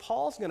remember?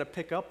 Paul's going to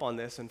pick up on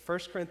this in 1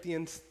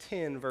 Corinthians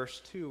 10,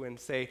 verse 2, and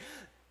say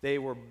they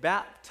were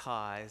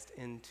baptized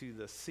into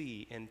the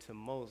sea, into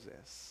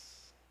Moses.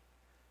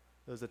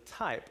 It was a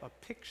type, a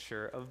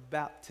picture of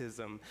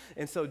baptism.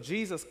 And so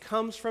Jesus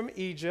comes from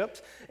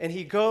Egypt, and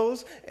he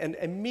goes and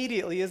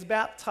immediately is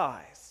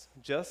baptized,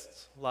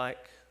 just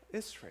like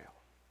Israel.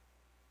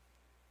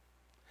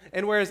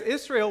 And whereas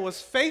Israel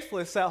was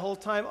faithless that whole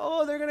time,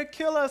 oh, they're going to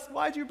kill us.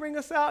 Why'd you bring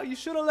us out? You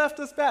should have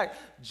left us back.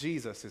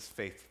 Jesus is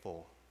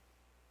faithful.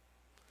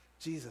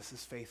 Jesus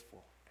is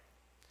faithful.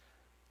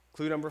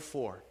 Clue number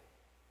 4.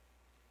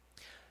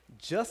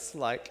 Just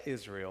like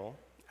Israel,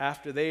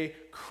 after they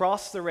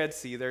crossed the Red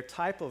Sea, their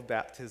type of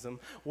baptism,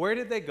 where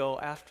did they go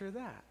after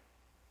that?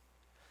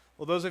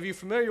 Well, those of you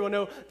familiar will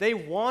know they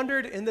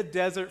wandered in the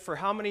desert for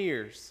how many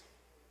years?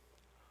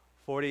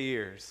 40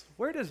 years.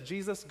 Where does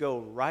Jesus go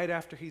right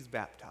after he's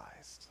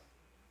baptized?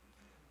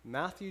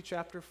 Matthew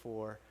chapter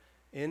 4,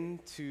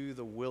 into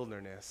the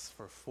wilderness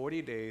for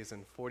 40 days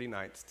and 40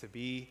 nights to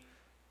be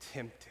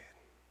tempted.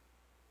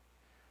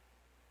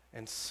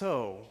 And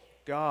so,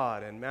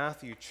 God in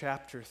Matthew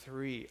chapter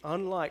 3,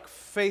 unlike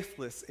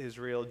faithless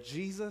Israel,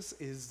 Jesus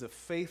is the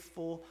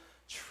faithful,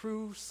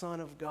 true Son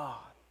of God,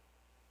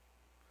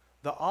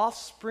 the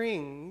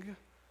offspring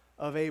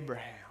of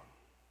Abraham.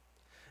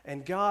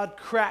 And God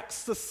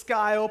cracks the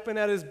sky open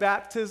at his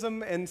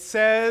baptism and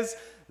says,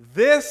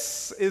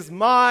 "This is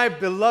my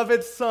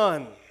beloved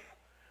Son,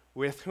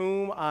 with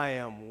whom I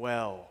am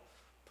well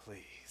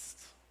pleased,"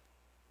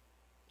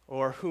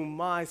 or whom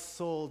my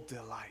soul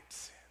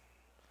delights in.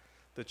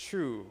 The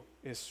true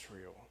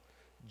Israel,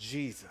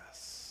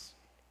 Jesus.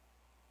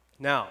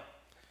 Now,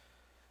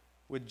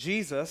 with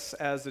Jesus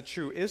as the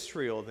true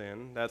Israel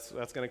then, that's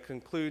going to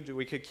conclude.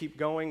 We could keep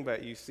going,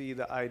 but you see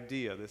the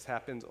idea. This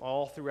happens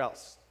all throughout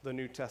the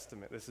New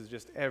Testament. This is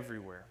just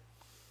everywhere.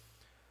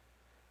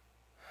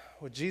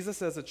 With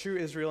Jesus as a true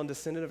Israel and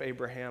descendant of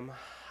Abraham,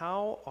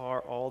 how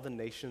are all the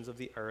nations of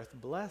the earth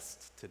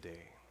blessed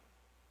today?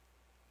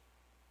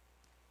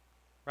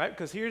 Right?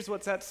 Because here's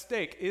what's at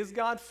stake. Is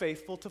God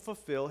faithful to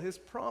fulfill his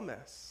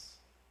promise?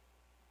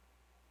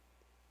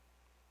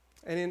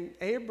 And in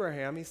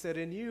Abraham, he said,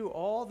 "In you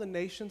all the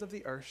nations of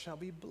the earth shall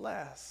be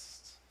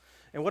blessed."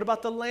 And what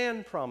about the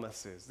land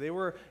promises? They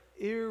were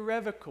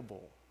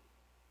irrevocable.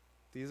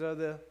 These are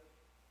the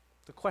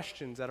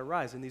questions that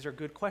arise, and these are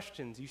good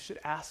questions. You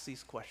should ask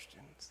these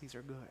questions. These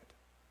are good.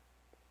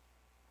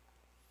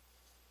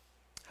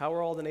 How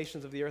are all the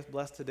nations of the earth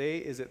blessed today?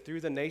 Is it through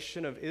the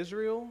nation of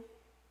Israel?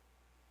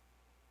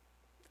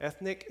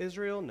 Ethnic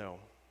Israel? No.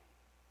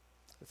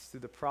 It's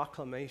through the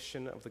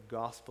proclamation of the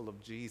gospel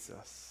of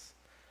Jesus,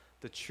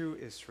 the true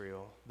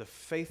Israel, the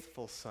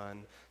faithful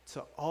Son,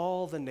 to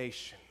all the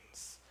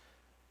nations,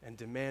 and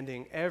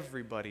demanding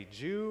everybody,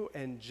 Jew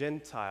and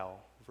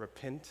Gentile,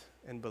 repent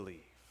and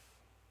believe.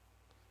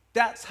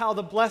 That's how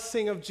the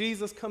blessing of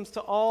Jesus comes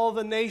to all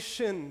the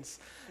nations.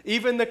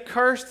 Even the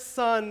cursed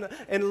son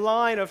and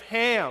line of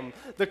Ham,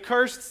 the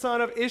cursed son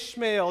of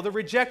Ishmael, the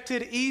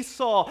rejected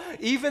Esau,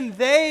 even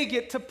they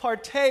get to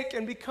partake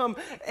and become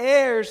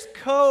heirs,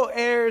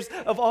 co-heirs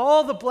of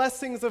all the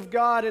blessings of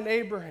God in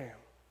Abraham.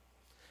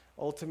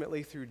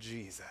 Ultimately through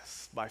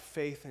Jesus, by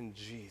faith in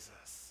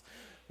Jesus.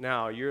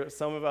 Now,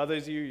 some of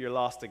others of you're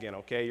lost again,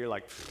 okay? You're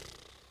like,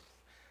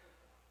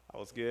 I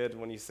was good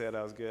when you said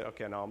I was good.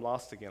 Okay, now I'm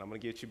lost again. I'm going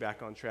to get you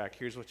back on track.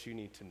 Here's what you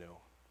need to know.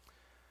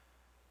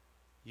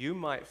 You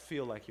might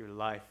feel like your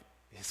life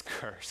is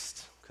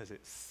cursed because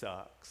it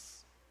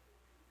sucks.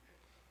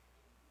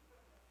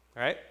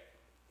 Right?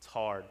 It's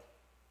hard.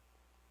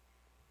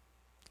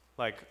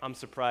 Like, I'm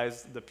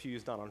surprised the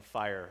pew's not on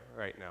fire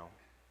right now.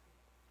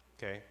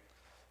 Okay?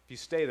 If you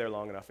stay there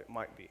long enough, it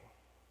might be.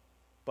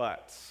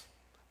 But,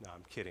 no,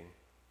 I'm kidding.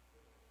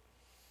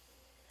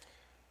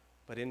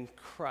 But in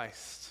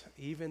Christ,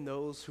 even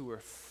those who are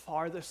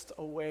farthest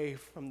away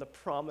from the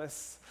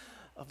promise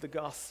of the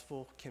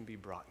gospel can be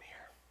brought near.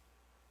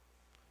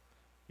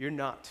 You're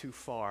not too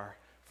far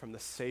from the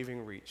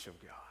saving reach of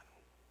God.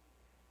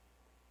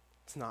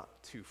 It's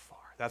not too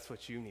far. That's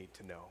what you need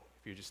to know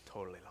if you're just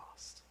totally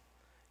lost.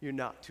 You're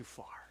not too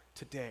far.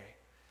 Today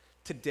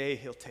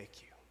he'll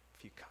take you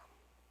if you come.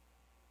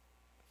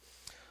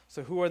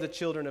 So who are the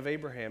children of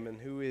Abraham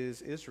and who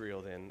is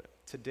Israel then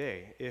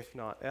today, if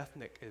not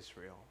ethnic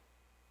Israel?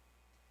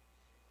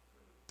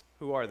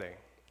 Who are they?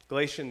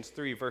 Galatians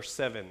 3, verse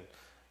 7.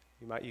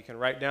 You can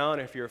write down,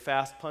 if you're a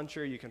fast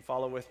puncher, you can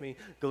follow with me.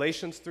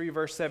 Galatians 3,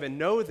 verse 7.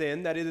 Know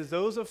then that it is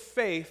those of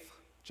faith,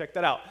 check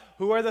that out.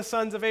 Who are the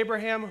sons of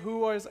Abraham?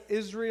 Who is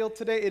Israel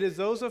today? It is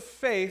those of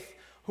faith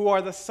who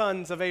are the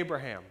sons of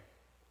Abraham.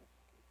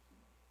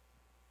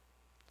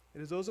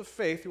 It is those of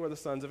faith who are the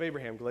sons of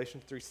Abraham.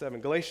 Galatians 3:7.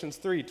 Galatians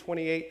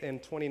 3:28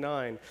 and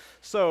 29.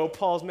 So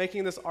Paul's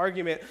making this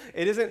argument.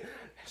 It isn't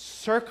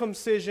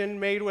circumcision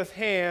made with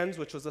hands,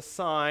 which was a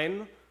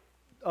sign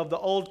of the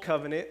old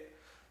covenant.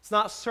 It's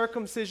not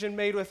circumcision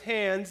made with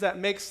hands that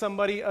makes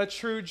somebody a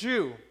true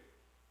Jew.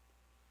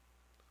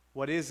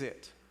 What is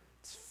it?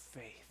 It's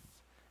faith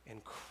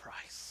in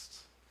Christ.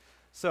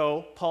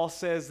 So Paul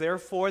says,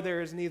 therefore,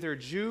 there is neither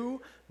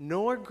Jew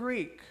nor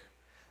Greek.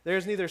 There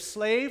is neither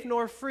slave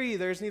nor free.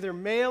 There is neither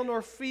male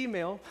nor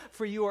female,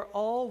 for you are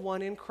all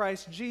one in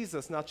Christ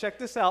Jesus. Now check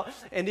this out.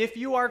 And if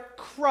you are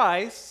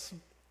Christ,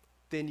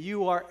 then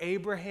you are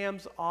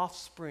Abraham's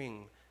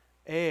offspring,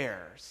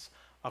 heirs,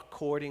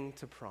 according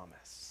to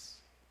promise.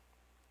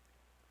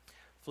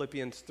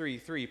 Philippians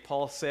 3:3,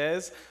 Paul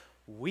says,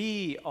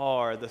 we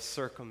are the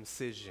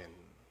circumcision.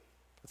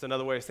 That's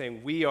another way of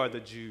saying we are the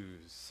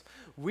Jews.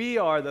 We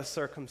are the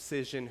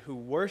circumcision who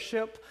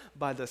worship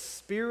by the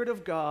Spirit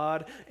of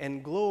God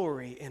and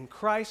glory in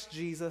Christ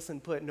Jesus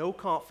and put no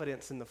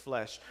confidence in the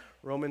flesh.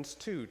 Romans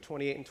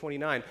 2:28 and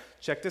 29.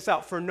 Check this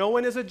out. For no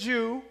one is a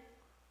Jew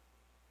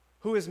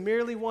who is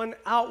merely one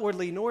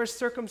outwardly, nor is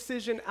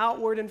circumcision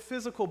outward and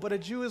physical, but a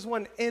Jew is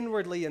one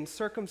inwardly, and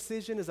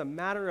circumcision is a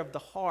matter of the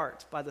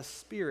heart, by the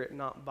Spirit,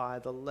 not by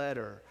the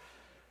letter.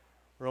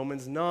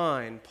 Romans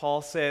 9,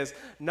 Paul says,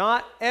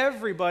 not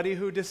everybody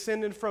who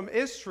descended from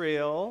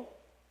Israel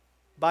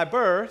by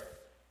birth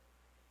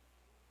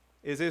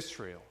is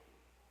Israel.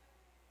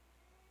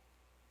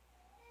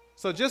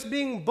 So just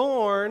being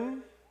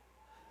born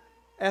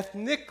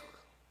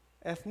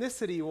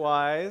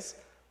ethnicity-wise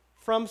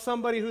from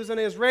somebody who's an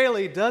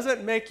Israeli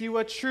doesn't make you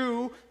a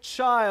true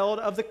child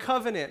of the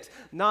covenant.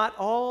 Not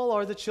all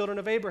are the children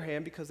of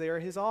Abraham because they are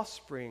his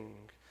offspring,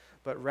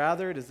 but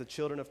rather it is the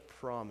children of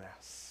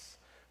promise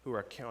who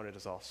are counted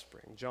as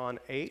offspring. John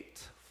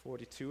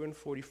 8:42 and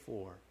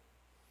 44.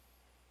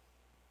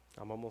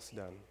 I'm almost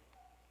done.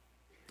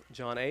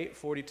 John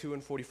 8:42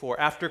 and 44.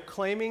 After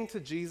claiming to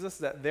Jesus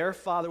that their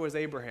father was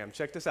Abraham.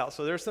 Check this out.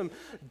 So there's some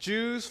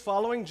Jews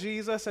following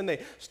Jesus, and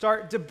they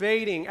start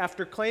debating.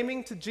 After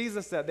claiming to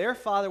Jesus that their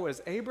father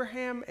was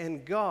Abraham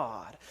and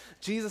God,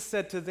 Jesus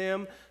said to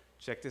them,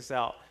 check this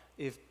out,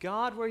 if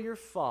God were your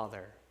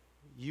father,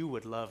 you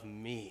would love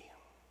me.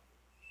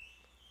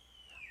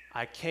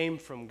 I came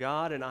from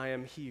God and I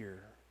am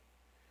here.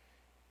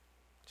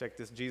 Check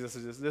this. This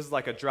is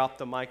like a drop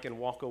the mic and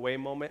walk away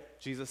moment.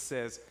 Jesus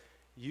says,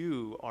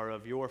 you are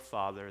of your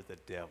father, the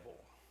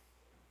devil.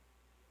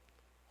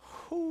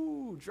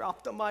 Whoo,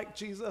 drop the mic,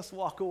 Jesus,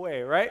 walk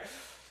away, right?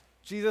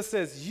 Jesus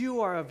says,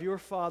 you are of your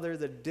father,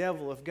 the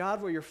devil. If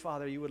God were your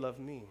father, you would love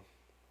me.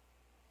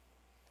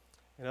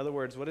 In other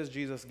words, what is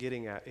Jesus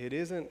getting at? It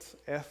isn't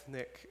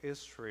ethnic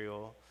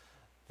Israel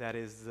that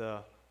is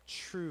the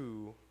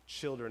true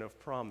children of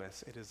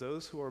promise. It is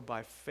those who are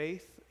by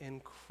faith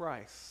in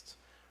Christ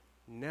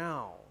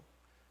now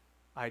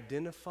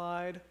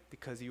identified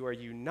because you are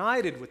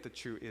united with the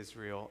true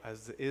Israel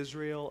as the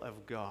Israel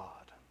of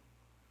God.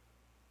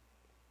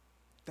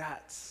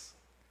 That's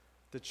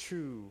the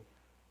true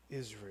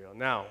Israel.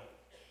 Now,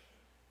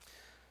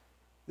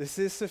 this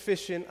is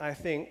sufficient, I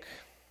think,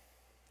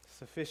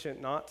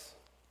 not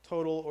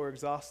total or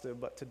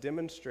exhaustive, but to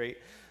demonstrate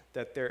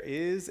that there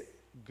is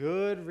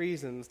good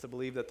reasons to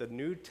believe that the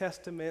New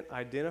Testament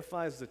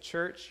identifies the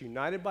church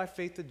united by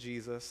faith to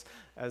Jesus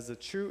as the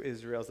true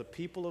Israel, as the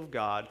people of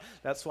God.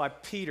 That's why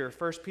Peter,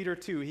 1 Peter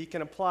 2, he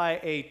can apply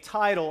a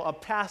title, a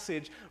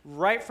passage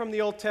right from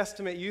the Old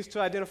Testament used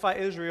to identify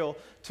Israel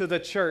to the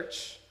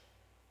church.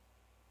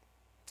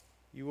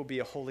 You will be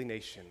a holy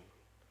nation,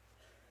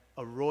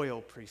 a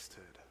royal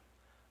priesthood,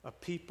 a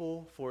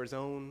people for his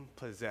own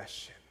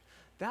possession.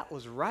 That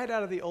was right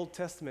out of the Old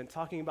Testament,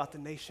 talking about the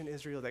nation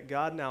Israel that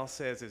God now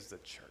says is the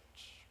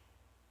church.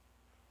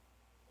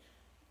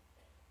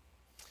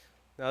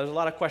 Now, there's a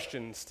lot of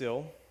questions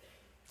still.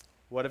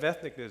 What of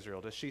ethnic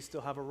Israel? Does she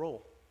still have a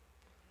role?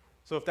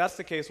 So if that's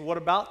the case, what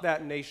about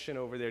that nation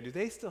over there? Do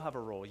they still have a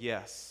role?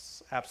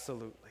 Yes,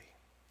 absolutely.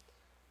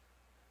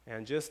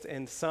 And just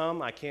in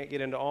some, I can't get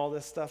into all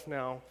this stuff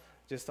now.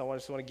 I just want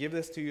to give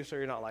this to you so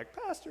you're not like,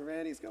 Pastor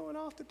Randy's going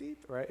off the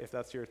deep, right? If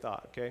that's your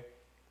thought, okay?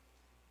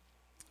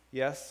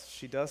 Yes,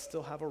 she does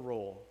still have a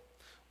role.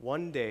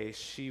 One day,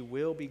 she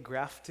will be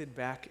grafted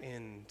back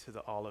into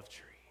the olive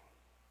tree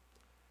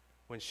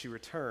when she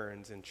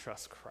returns and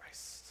trusts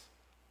Christ.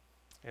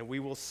 And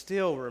we will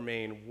still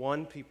remain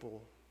one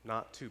people,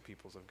 not two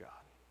peoples of God.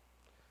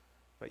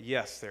 But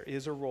yes, there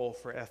is a role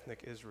for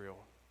ethnic Israel.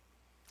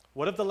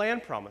 What of the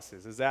land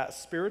promises? Is that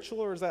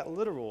spiritual or is that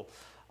literal?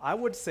 I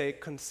would say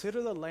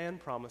consider the land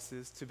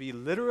promises to be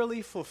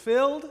literally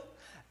fulfilled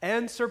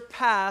and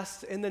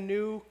surpassed in the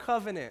new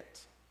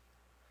covenant.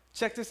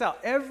 Check this out.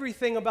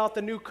 Everything about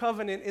the new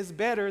covenant is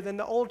better than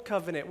the old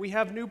covenant. We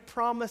have new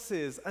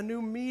promises, a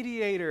new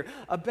mediator,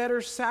 a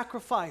better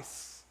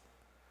sacrifice.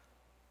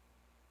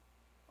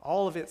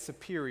 All of it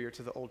superior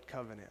to the old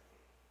covenant.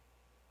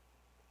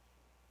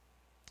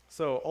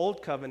 So,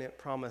 old covenant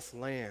promised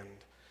land.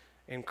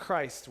 In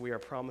Christ, we are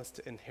promised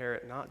to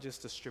inherit not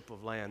just a strip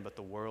of land, but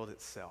the world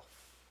itself.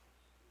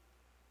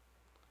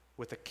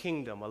 With a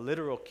kingdom, a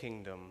literal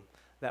kingdom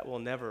that will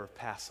never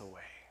pass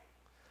away.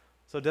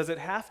 So does it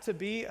have to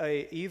be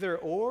a either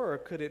or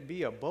could it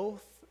be a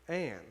both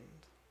and?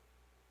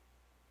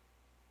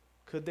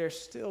 Could there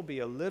still be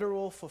a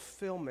literal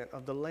fulfillment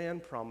of the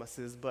land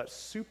promises, but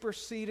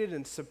superseded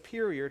and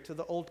superior to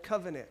the old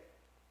covenant?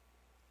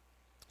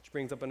 Which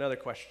brings up another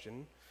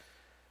question.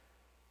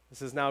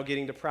 This is now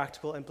getting to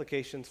practical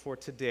implications for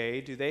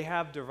today. Do they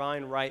have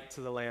divine right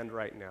to the land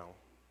right now?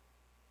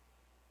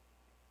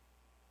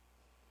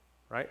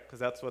 Right? Because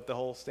that's what the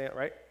whole stand,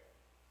 right?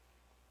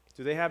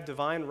 Do they have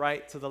divine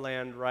right to the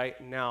land right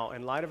now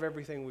in light of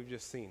everything we've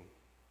just seen?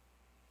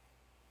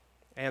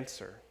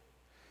 Answer.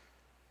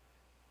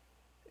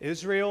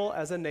 Israel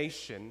as a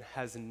nation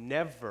has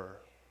never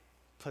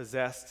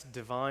possessed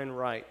divine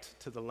right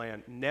to the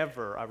land.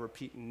 Never, I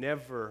repeat,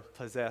 never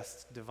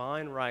possessed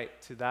divine right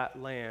to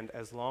that land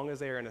as long as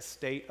they are in a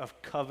state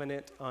of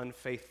covenant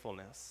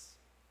unfaithfulness.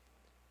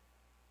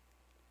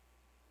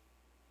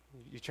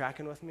 You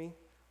tracking with me?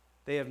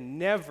 They have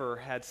never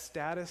had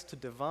status to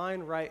divine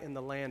right in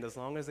the land as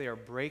long as they are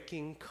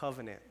breaking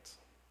covenant.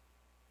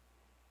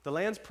 The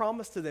land's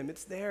promised to them.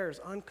 It's theirs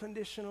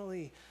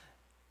unconditionally.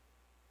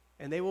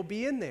 And they will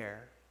be in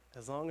there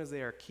as long as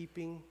they are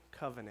keeping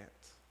covenant.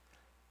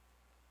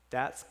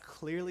 That's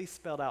clearly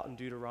spelled out in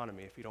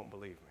Deuteronomy if you don't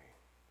believe me.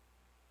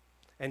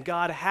 And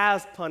God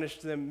has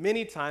punished them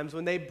many times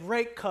when they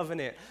break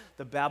covenant.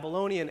 The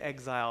Babylonian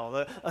exile,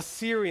 the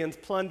Assyrians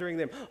plundering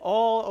them,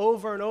 all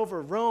over and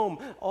over. Rome,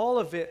 all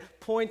of it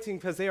pointing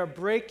because they are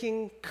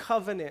breaking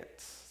covenant.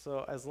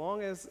 So as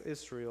long as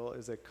Israel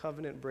is a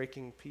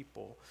covenant-breaking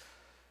people,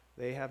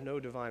 they have no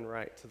divine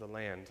right to the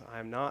land. I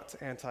am not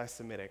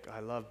anti-Semitic.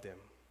 I love them.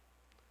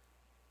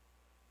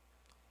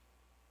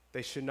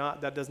 They should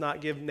not, that does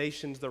not give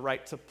nations the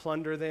right to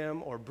plunder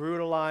them or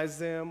brutalize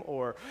them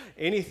or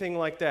anything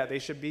like that. They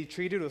should be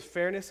treated with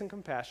fairness and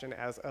compassion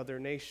as other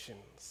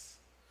nations.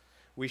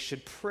 We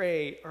should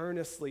pray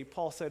earnestly.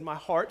 Paul said, my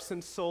heart's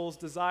and soul's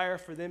desire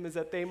for them is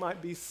that they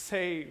might be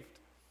saved.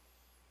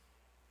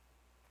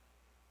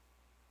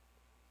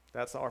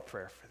 That's our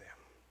prayer for them.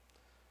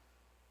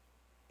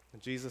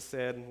 And Jesus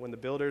said, when the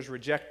builders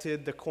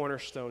rejected the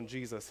cornerstone,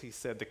 Jesus, he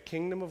said, the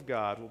kingdom of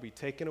God will be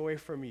taken away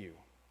from you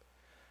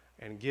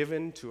and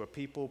given to a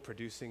people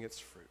producing its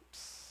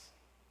fruits.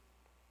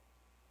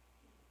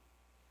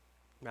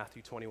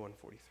 Matthew 21:43.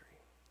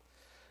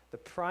 The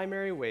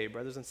primary way,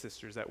 brothers and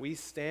sisters, that we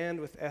stand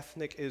with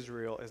ethnic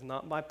Israel is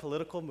not by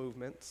political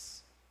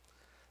movements.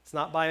 It's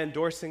not by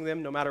endorsing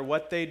them no matter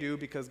what they do,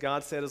 because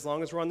God said as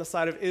long as we're on the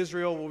side of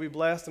Israel, we'll be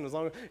blessed, and as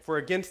long as if we're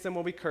against them,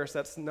 we'll be cursed.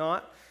 That's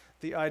not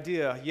the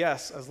idea.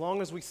 Yes, as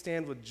long as we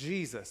stand with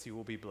Jesus, you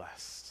will be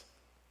blessed.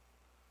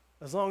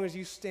 As long as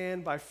you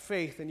stand by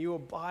faith and you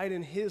abide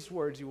in his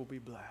words, you will be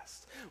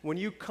blessed. When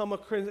you come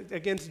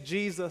against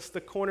Jesus, the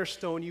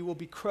cornerstone, you will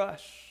be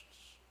crushed.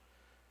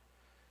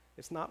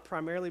 It's not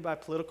primarily by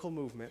political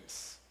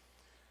movements.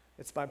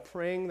 It's by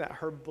praying that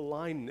her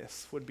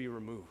blindness would be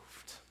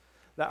removed,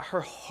 that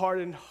her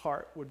hardened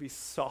heart would be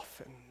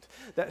softened,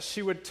 that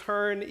she would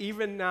turn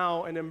even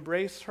now and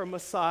embrace her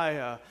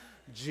Messiah,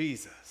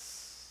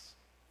 Jesus.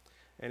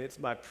 And it's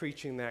by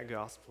preaching that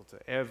gospel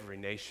to every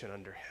nation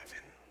under heaven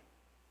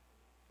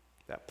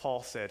that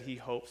Paul said he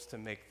hopes to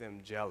make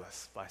them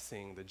jealous by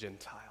seeing the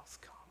Gentiles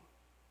come.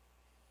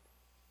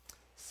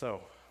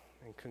 So,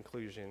 in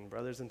conclusion,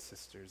 brothers and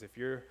sisters, if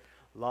you're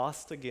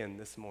lost again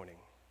this morning,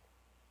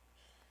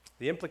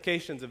 the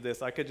implications of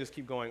this, I could just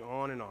keep going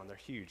on and on. They're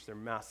huge. They're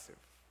massive.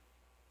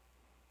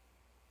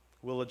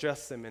 We'll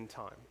address them in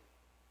time.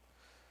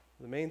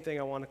 The main thing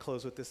I want to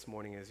close with this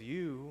morning is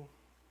you,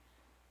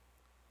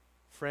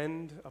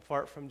 friend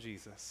apart from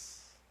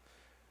Jesus,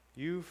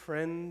 you,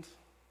 friend,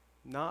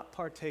 not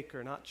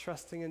partaker, not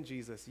trusting in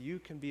Jesus, you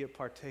can be a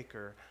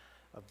partaker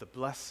of the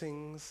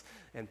blessings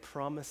and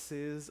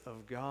promises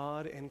of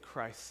God in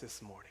Christ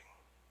this morning.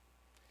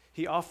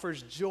 He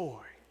offers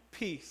joy,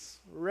 peace,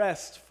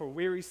 rest for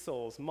weary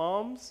souls.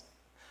 Moms,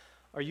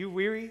 are you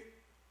weary?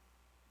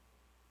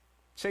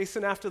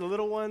 Chasing after the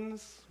little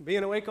ones,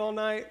 being awake all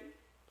night?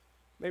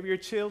 Maybe your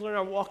children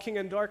are walking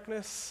in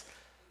darkness.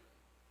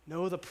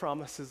 Know the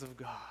promises of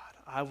God.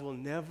 I will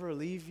never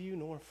leave you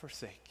nor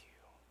forsake you.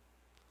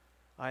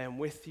 I am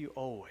with you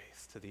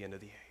always to the end of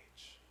the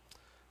age.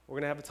 We're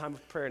going to have a time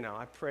of prayer now.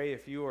 I pray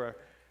if you are,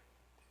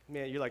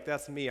 man, you're like,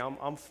 that's me.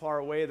 I'm far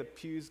away. The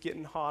pew's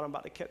getting hot. I'm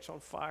about to catch on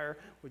fire.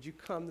 Would you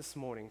come this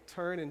morning?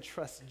 Turn and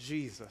trust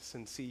Jesus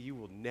and see you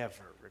will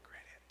never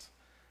regret it.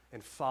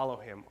 And follow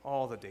him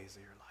all the days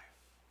of your life.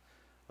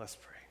 Let's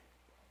pray.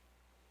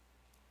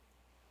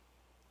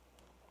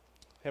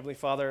 Heavenly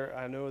Father,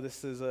 I know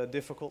this is a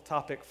difficult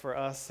topic for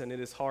us and it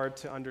is hard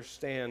to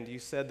understand. You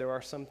said there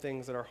are some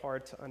things that are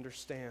hard to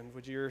understand.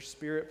 Would your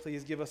Spirit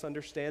please give us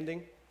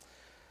understanding?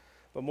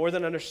 But more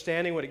than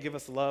understanding, would it give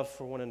us love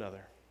for one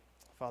another?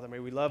 Father, may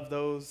we love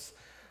those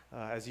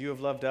as you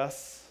have loved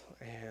us.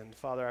 And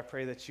Father, I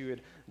pray that you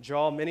would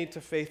draw many to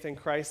faith in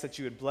Christ, that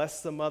you would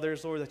bless the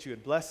mothers, Lord, that you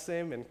would bless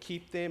them and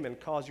keep them and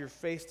cause your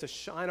face to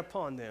shine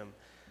upon them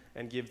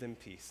and give them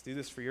peace. Do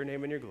this for your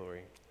name and your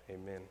glory.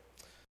 Amen.